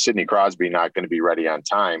now Sidney Crosby not going to be ready on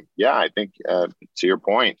time. Yeah, I think to your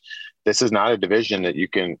point, this is not a division that you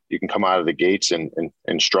can come out of the gates and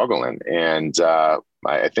struggle in. And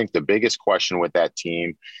I think the biggest question with that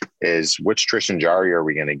team is, which Tristan Jarry are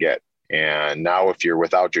we going to get? And now if you're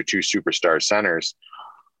without your two superstar centers,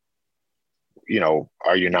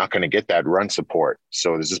 are you not going to get that run support?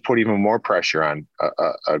 So does this put even more pressure on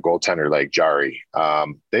a goaltender like Jarry?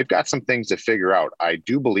 They've got some things to figure out. I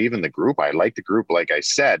do believe in the group. I like the group, like I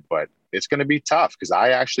said, but it's going to be tough, because I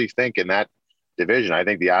actually think in that division, I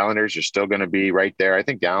think the Islanders are still going to be right there. I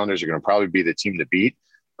think the Islanders are going to probably be the team to beat.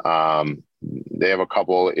 They have a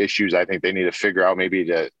couple issues I think they need to figure out, maybe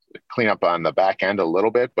to clean up on the back end a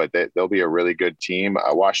little bit, but they'll be a really good team.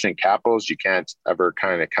 Washington Capitals, you can't ever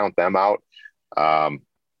kind of count them out. The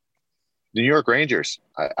New York Rangers,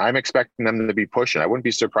 I'm expecting them to be pushing. I wouldn't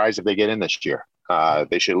be surprised if they get in this year.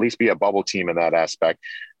 They should at least be a bubble team in that aspect.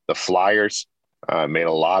 The Flyers made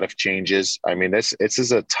a lot of changes. I mean, this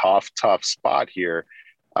is a tough spot here.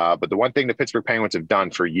 But the one thing the Pittsburgh Penguins have done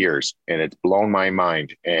for years, and it's blown my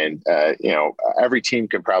mind, and every team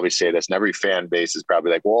can probably say this, and every fan base is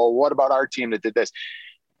probably like, well, what about our team that did this?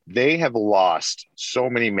 They have lost so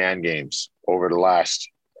many man games over the last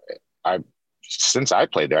since I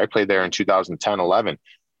played there. I played there in 2010-11.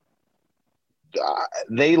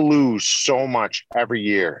 They lose so much every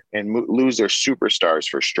year and lose their superstars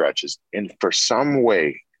for stretches. And for some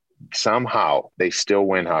way, somehow, they still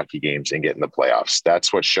win hockey games and get in the playoffs.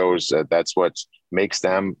 That's what shows that's what makes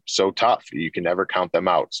them so tough. You can never count them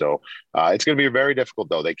out. So it's going to be very difficult,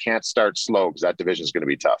 though. They can't start slow, because that division is going to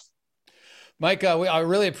be tough. Mike, I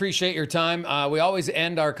really appreciate your time. We always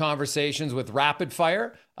end our conversations with rapid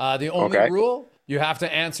fire. The only rule, you have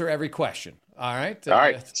to answer every question. All right. All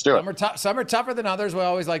right. Let's do it. Some are tougher than others. We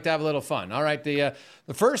always like to have a little fun. All right. The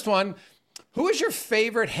first one, who is your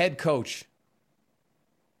favorite head coach?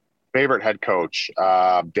 Favorite head coach,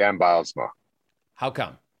 Dan Bilesma. How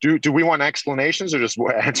come? Do we want explanations or just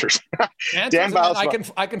answers? Dan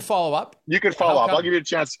Bilesma. I can follow up. You can follow up. I'll give you a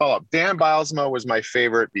chance to follow up. Dan Bilesma was my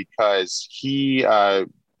favorite because he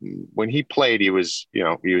when he played, he was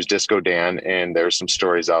Disco Dan, and there's some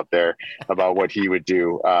stories out there about what he would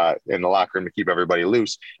do in the locker room to keep everybody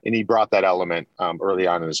loose. And he brought that element early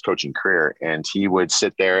on in his coaching career, and he would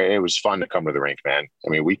sit there. It was fun to come to the rink, man. I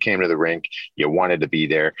mean, we came to the rink, you wanted to be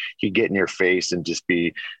there. He'd get in your face and just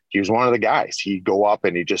be, he was one of the guys. He'd go up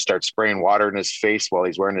and he'd just start spraying water in his face while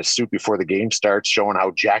he's wearing his suit before the game starts, showing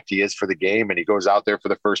how jacked he is for the game. And he goes out there for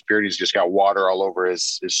the first period. He's just got water all over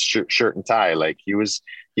his shirt and tie. Like he was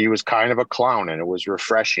kind of a clown, and it was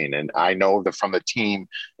refreshing. And I know that from the team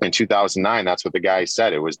in 2009, that's what the guys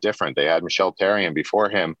said. It was different. They had Michel Therrien before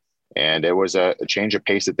him, and it was a change of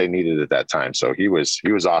pace that they needed at that time. So he was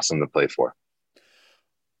awesome to play for.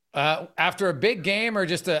 After a big game or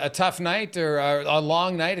just a tough night or a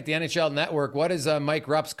long night at the NHL Network, what is Mike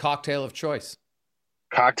Rupp's cocktail of choice?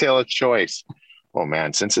 Cocktail of choice. Oh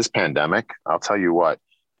man, since this pandemic, I'll tell you what,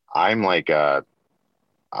 I'm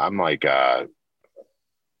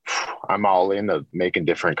all into making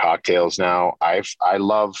different cocktails now. I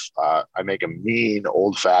make a mean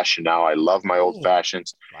old fashioned now. I love my old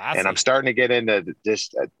fashions, and I'm starting to get into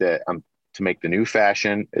to make the new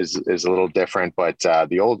fashion is a little different, but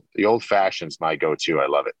the old fashion's my go-to. I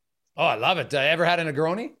love it. Oh, I love it. Ever had a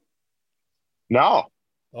Negroni? No.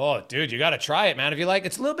 Oh, dude, you got to try it, man. If you like,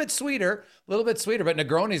 it's a little bit sweeter, but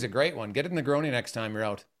Negroni's a great one. Get a Negroni next time you're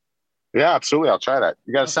out. Yeah, absolutely. I'll try that.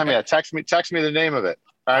 You got to send me that. Text me the name of it.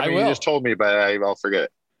 I mean, you just told me, but I'll forget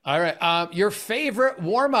it. All right. Your favorite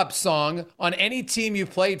warm-up song on any team you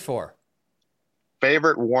played for?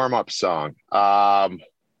 Favorite warm-up song?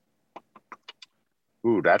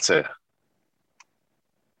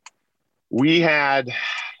 We had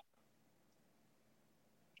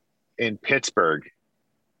in Pittsburgh,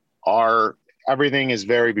 everything is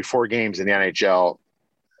very before games in the NHL.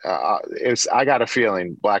 I got a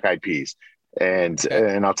feeling Black Eyed Peas, and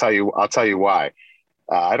I'll tell you why.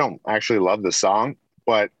 I don't actually love the song,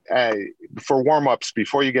 but for warm-ups,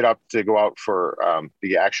 before you get up to go out for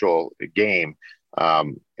the actual game,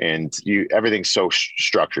 and everything's so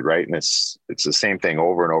structured, right? And it's the same thing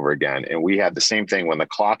over and over again. And we had the same thing when the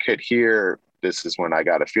clock hit here. This is when I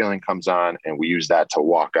Got a Feeling comes on, and we use that to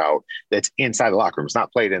walk out. That's inside the locker room. It's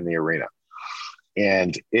not played in the arena.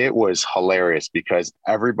 And it was hilarious because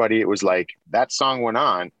it was like that song went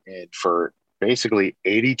on, and for basically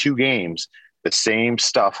 82 games, the same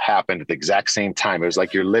stuff happened at the exact same time. It was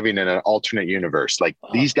like you're living in an alternate universe. Like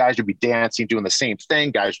these guys would be dancing, doing the same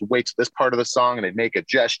thing. Guys would wait to this part of the song and they'd make a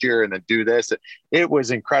gesture and then do this. It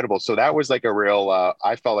was incredible. So that was like a real,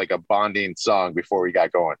 I felt like a bonding song before we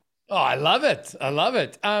got going. Oh, I love it. I love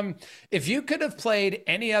it. If you could have played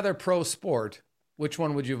any other pro sport, which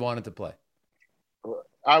one would you have wanted to play?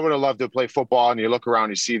 I would have loved to play football, and you look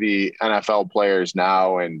around, you see the NFL players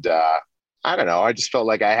now, and I don't know. I just felt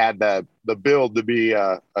like I had the build to be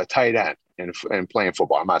a tight end and playing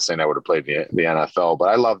football. I'm not saying I would have played the NFL, but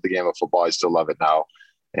I love the game of football. I still love it now.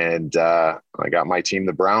 And I got my team,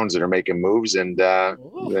 the Browns, that are making moves, and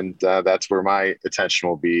that's where my attention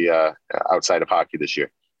will be outside of hockey this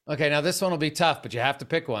year. Okay, now this one will be tough, but you have to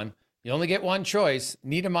pick one. You only get one choice: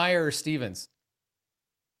 Niedermeyer or Stevens.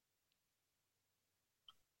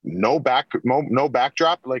 No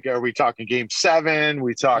backdrop. Like, are we talking game 7?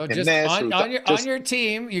 We talking on your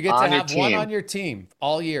team? You get to have one on your team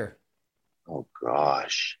all year. Oh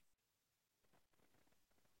gosh,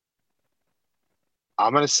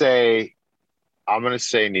 I'm gonna say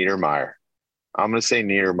Niedermeyer.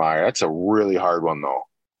 That's a really hard one though.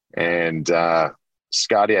 And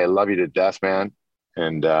Scotty, I love you to death, man.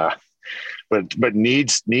 And but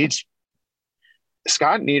needs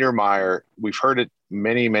Scott Niedermeyer. We've heard it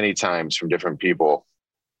many, many times from different people.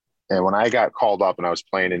 And when I got called up and I was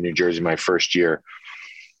playing in New Jersey my first year,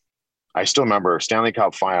 I still remember Stanley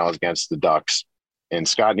Cup Finals against the Ducks, and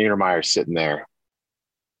Scott Niedermeyer sitting there,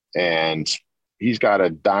 and he's got a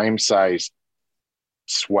dime-sized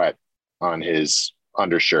sweat on his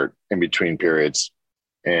undershirt in between periods,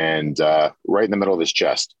 and right in the middle of his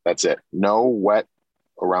chest. That's it. No wet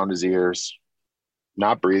around his ears,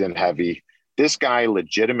 not breathing heavy. This guy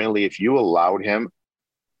legitimately, if you allowed him,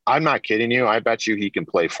 I'm not kidding you, I bet you he can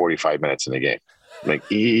play 45 minutes in the game. Like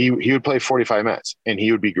he would play 45 minutes and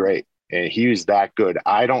he would be great. And he was that good.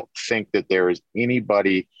 I don't think that there is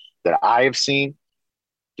anybody that I have seen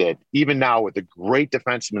that even now with the great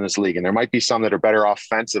defensemen in this league, and there might be some that are better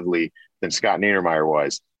offensively than Scott Niedermeyer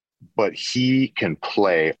was, but he can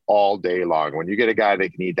play all day long. When you get a guy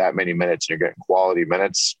that can eat that many minutes and you're getting quality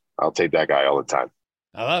minutes, I'll take that guy all the time.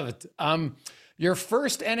 I love it. Your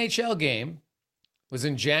first NHL game was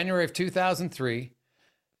in January of 2003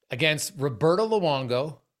 against Roberto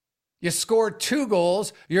Luongo. You scored 2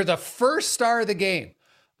 goals. You're the first star of the game.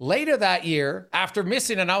 Later that year, after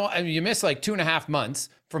missing, you missed like 2.5 months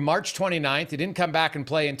from March 29th. You didn't come back and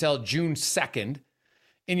play until June 2nd.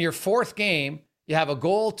 In your fourth game, you have a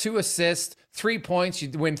goal, 2 assists, 3 points. You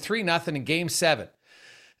win 3-0 in game 7.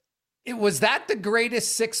 Was that the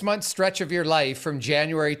greatest 6-month stretch of your life from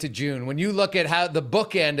January to June? When you look at how the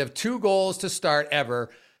bookend of 2 goals to start ever,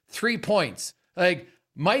 3 points, like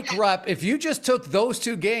Mike Rupp, if you just took those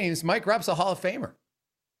 2 games, Mike Rupp's a Hall of Famer.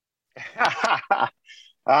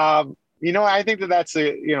 I think that's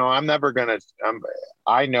I'm never going to,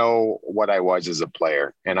 I know what I was as a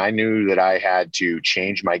player, and I knew that I had to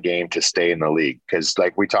change my game to stay in the league. Cause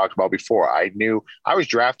like we talked about before, I knew I was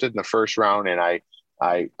drafted in the first round, and I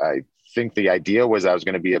think the idea was I was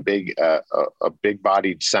going to be a big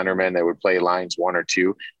bodied centerman that would play lines 1 or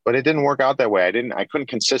 2, but it didn't work out that way. I couldn't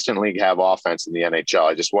consistently have offense in the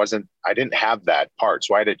NHL. I didn't have that part.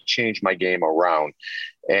 So I had to change my game around.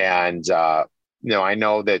 And, I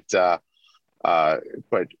know that,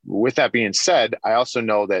 but with that being said, I also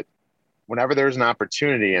know that whenever there's an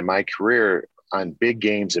opportunity in my career on big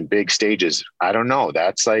games and big stages, I don't know,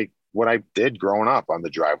 that's like what I did growing up on the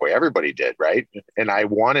driveway. Everybody did, right? And I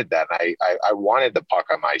wanted that. I wanted the puck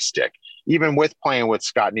on my stick, even with playing with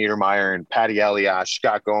Scott Niedermayer and Patty Elias,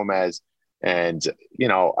 Scott Gomez. And,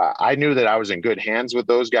 I knew that I was in good hands with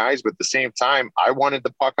those guys, but at the same time, I wanted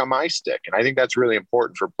the puck on my stick. And I think that's really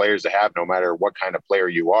important for players to have, no matter what kind of player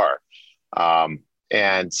you are.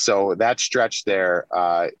 And so that stretch there,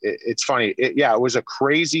 it's funny. It was a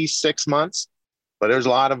crazy 6 months, but there's a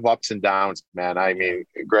lot of ups and downs, man. I mean,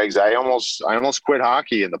 Greg's, I almost quit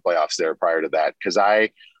hockey in the playoffs there prior to that. Cause I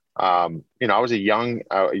was a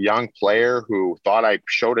young player who thought I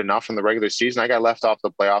showed enough in the regular season. I got left off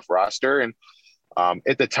the playoff roster. And,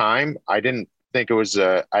 at the time I didn't think it was,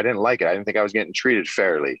 I didn't like it. I didn't think I was getting treated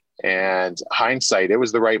fairly. And hindsight, it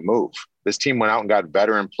was the right move. This team went out and got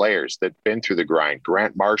veteran players that'd been through the grind.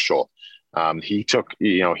 Grant Marshall, he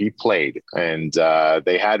played, and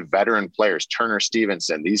they had veteran players, Turner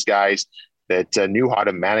Stevenson, these guys that knew how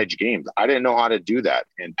to manage games. I didn't know how to do that.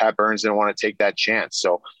 And Pat Burns didn't want to take that chance.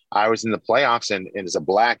 So I was in the playoffs, and as a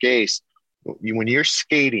black ace, when you're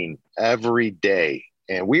skating every day,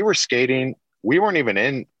 and we were skating, we weren't even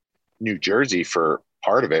in New Jersey for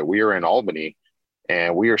part of it. We were in Albany,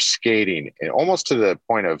 and we were skating, and almost to the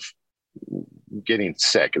point of getting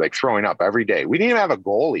sick, like throwing up every day. We didn't even have a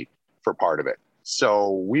goalie for part of it.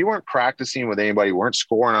 So we weren't practicing with anybody, weren't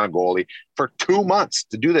scoring on a goalie for 2 months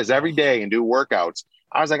to do this every day and do workouts.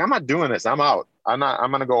 I was like, I'm not doing this. I'm out. I'm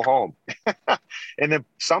going to go home. And then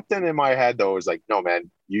something in my head though was like, no,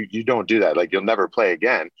 man, you don't do that. Like, you'll never play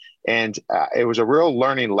again. And it was a real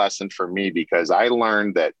learning lesson for me, because I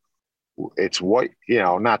learned that it's what,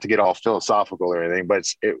 not to get all philosophical or anything, but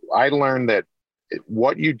I learned that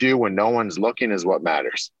what you do when no one's looking is what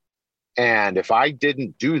matters. And if I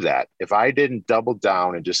didn't do that, if I didn't double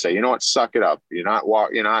down and just say, you know what, suck it up. You're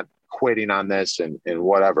not quitting on this and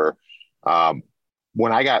whatever.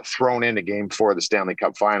 When I got thrown into game 4 of the Stanley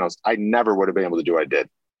Cup Finals, I never would have been able to do what I did.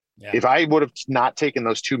 Yeah. If I would have not taken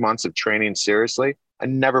those 2 months of training seriously, I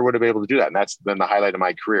never would have been able to do that. And that's been the highlight of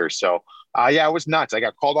my career. So it was nuts. I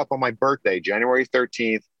got called up on my birthday, January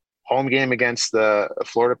 13th, home game against the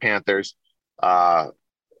Florida Panthers.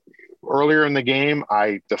 Earlier in the game,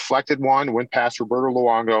 I deflected one, went past Roberto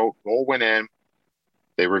Luongo, goal went in.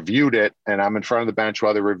 They reviewed it, and I'm in front of the bench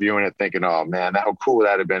while they're reviewing it, thinking, "Oh man, how cool would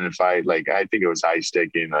that have been if I think it was high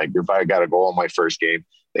sticking. Like, if I got a goal in my first game."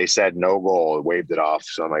 They said no goal, waved it off.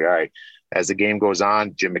 So I'm like, all right. As the game goes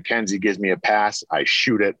on, Jim McKenzie gives me a pass. I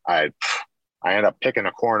shoot it. I end up picking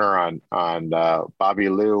a corner on Bobby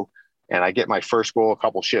Lou, and I get my first goal a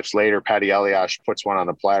couple shifts later. Patty Elias puts one on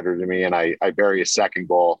the platter to me, and I bury a second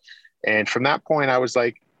goal. And from that point, I was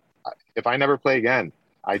like, if I never play again,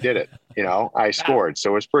 I did it. I scored.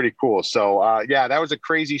 So it was pretty cool. So, that was a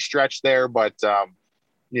crazy stretch there. But,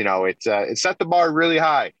 it set the bar really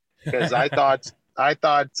high, because I thought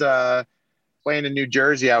playing in New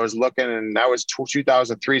Jersey, I was looking, and that was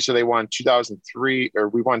 2003. So they won 2003, or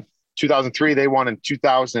we won 2003. They won in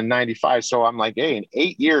 2095. So I'm like, hey, in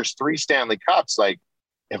 8 years, 3 Stanley Cups, like,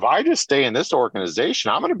 if I just stay in this organization,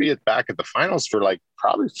 I'm going to be back at the finals for like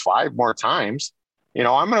probably 5 more times.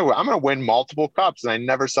 I'm going to win multiple cups. And I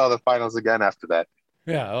never saw the finals again after that.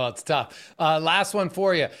 Yeah, well, it's tough. Last one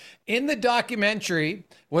for you. In the documentary,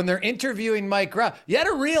 when they're interviewing Mike Rupp, you had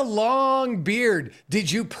a real long beard. Did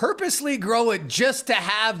you purposely grow it just to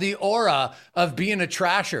have the aura of being a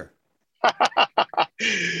trasher?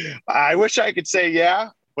 I wish I could say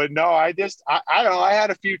yeah. But no, I don't know. I had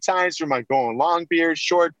a few times from like going long beard,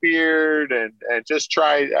 short beard, and just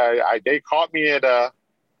tried. They caught me at a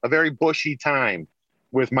very bushy time.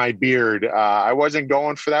 with my beard. I wasn't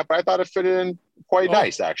going for that, but I thought it fit in quite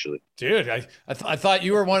nice, actually. Dude, I thought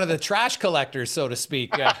you were one of the trash collectors, so to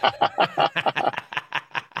speak.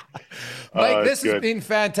 Mike, this has been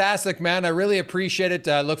fantastic, man. I really appreciate it.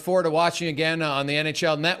 Look forward to watching you again on the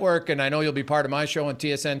NHL Network, and I know you'll be part of my show on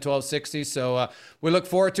TSN 1260, so we look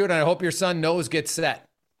forward to it, and I hope your son nose gets set.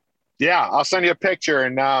 Yeah, I'll send you a picture,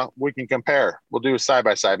 and we can compare. We'll do a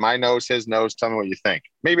side-by-side. My nose, his nose. Tell me what you think.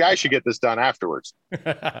 Maybe I should get this done afterwards.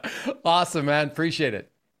 Awesome, man. Appreciate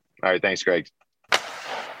it. All right, thanks, Greg.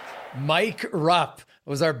 Mike Rupp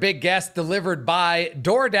was our big guest, delivered by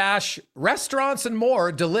DoorDash, restaurants and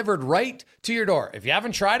more, delivered right to your door. If you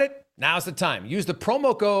haven't tried it, now's the time. Use the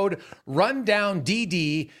promo code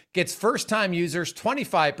RUNDOWNDD, gets first-time users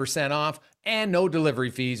 25% off and no delivery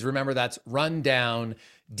fees. Remember, that's RUNDOWNDD.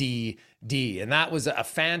 And that was a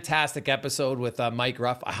fantastic episode with Mike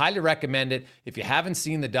Rupp. I highly recommend it if you haven't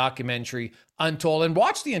seen the documentary Untold, and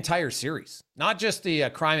watch the entire series, not just the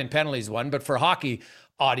crime and penalties one, but for hockey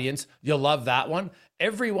audience, you'll love that one.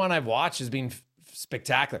 Every one I've watched has been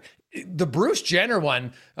spectacular. The Bruce Jenner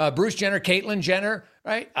one, Bruce Jenner, Caitlyn Jenner,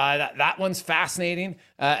 right? That one's fascinating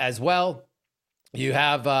as well. You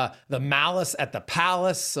have the Malice at the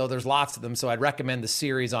Palace, so there's lots of them. So I'd recommend the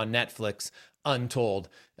series on Netflix, Untold.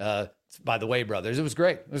 By the way, brothers, it was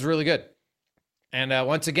great. It was really good. And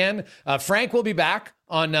once again, Frank will be back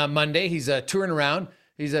on Monday. He's touring around.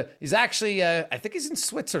 He's actually, I think he's in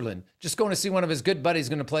Switzerland, just going to see one of his good buddies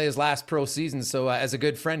going to play his last pro season. So as a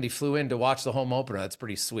good friend, he flew in to watch the home opener. That's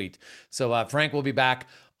pretty sweet. So Frank will be back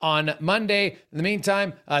on Monday. In the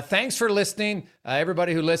meantime, thanks for listening,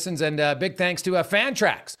 everybody who listens, and big thanks to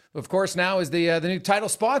Fantrax, who of course now is the new title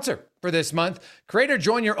sponsor for this month. Create or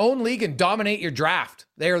join your own league and dominate your draft.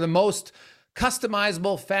 They are the most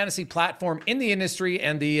customizable fantasy platform in the industry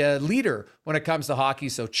and the leader when it comes to hockey.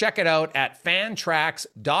 So check it out at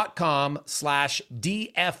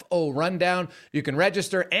fantrax.com/DFO rundown. You can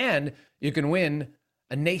register and you can win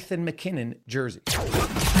a Nathan MacKinnon jersey.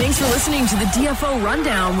 Thanks for listening to the DFO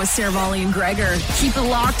Rundown with Saravalli and Gregor. Keep it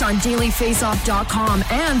locked on dailyfaceoff.com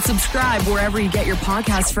and subscribe wherever you get your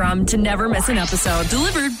podcasts from to never miss an episode.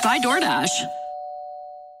 Delivered by DoorDash.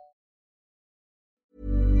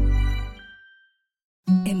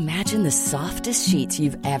 Imagine the softest sheets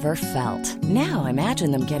you've ever felt. Now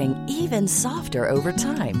imagine them getting even softer over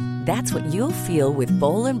time. That's what you'll feel with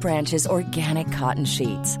Boll & Branch's organic cotton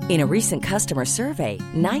sheets. In a recent customer survey,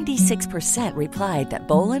 96% replied that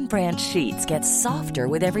Boll & Branch sheets get softer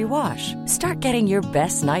with every wash. Start getting your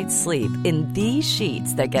best night's sleep in these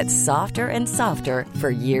sheets that get softer and softer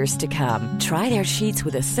for years to come. Try their sheets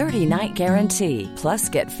with a 30-night guarantee. Plus,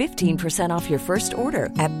 get 15% off your first order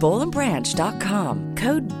at bollandbranch.com.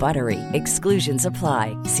 Code BUTTERY. Exclusions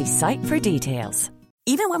apply. See site for details.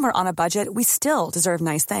 Even when we're on a budget, we still deserve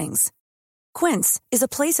nice things. Quince is a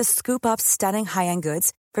place to scoop up stunning high-end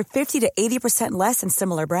goods for 50 to 80% less than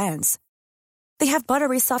similar brands. They have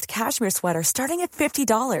buttery soft cashmere sweaters starting at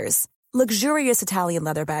 $50, luxurious Italian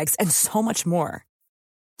leather bags, and so much more.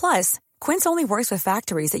 Plus, Quince only works with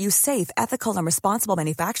factories that use safe, ethical, and responsible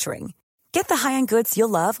manufacturing. Get the high-end goods you'll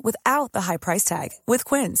love without the high price tag with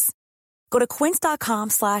Quince. Go to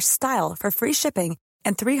quince.com/style for free shipping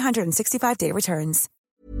and 365-day returns.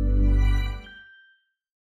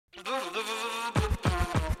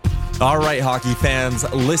 All right, hockey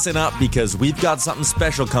fans, listen up because we've got something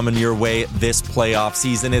special coming your way this playoff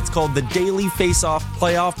season. It's called the Daily Face-Off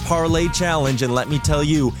Playoff Parlay Challenge, and let me tell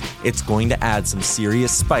you, it's going to add some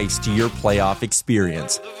serious spice to your playoff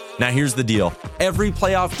experience. Now, here's the deal. Every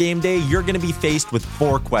playoff game day, you're going to be faced with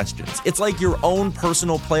 4 questions. It's like your own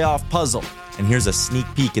personal playoff puzzle. And here's a sneak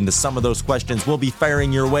peek into some of those questions we'll be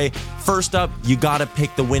firing your way. First up, you got to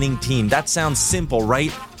pick the winning team. That sounds simple,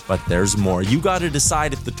 right? But there's more. You got to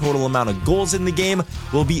decide if the total amount of goals in the game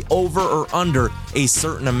will be over or under a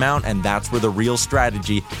certain amount, and that's where the real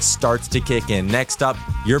strategy starts to kick in. Next up,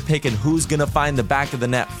 you're picking who's going to find the back of the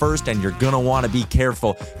net first, and you're going to want to be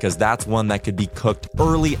careful because that's one that could be cooked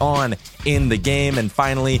early on in the game. And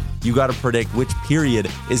finally, you got to predict which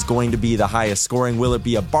period is going to be the highest scoring. Will it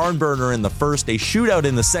be a barn burner in the first, a shootout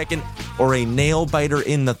in the second, or a nail biter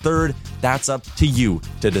in the third? That's up to you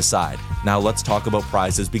to decide. Now let's talk about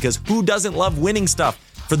prizes, because who doesn't love winning stuff?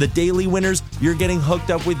 For the daily winners, you're getting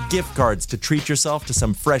hooked up with gift cards to treat yourself to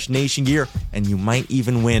some fresh Nation gear, and you might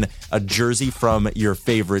even win a jersey from your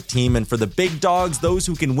favorite team. And for the big dogs, those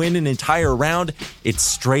who can win an entire round, it's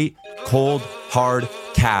straight, cold, hard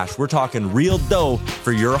cash. We're talking real dough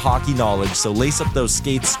for your hockey knowledge. So lace up those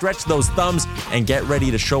skates, stretch those thumbs, and get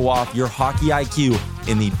ready to show off your hockey IQ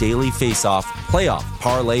in the Daily Face-Off Playoff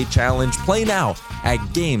Parlay Challenge. Play now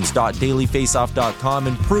at games.dailyfaceoff.com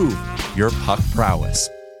and prove your puck prowess.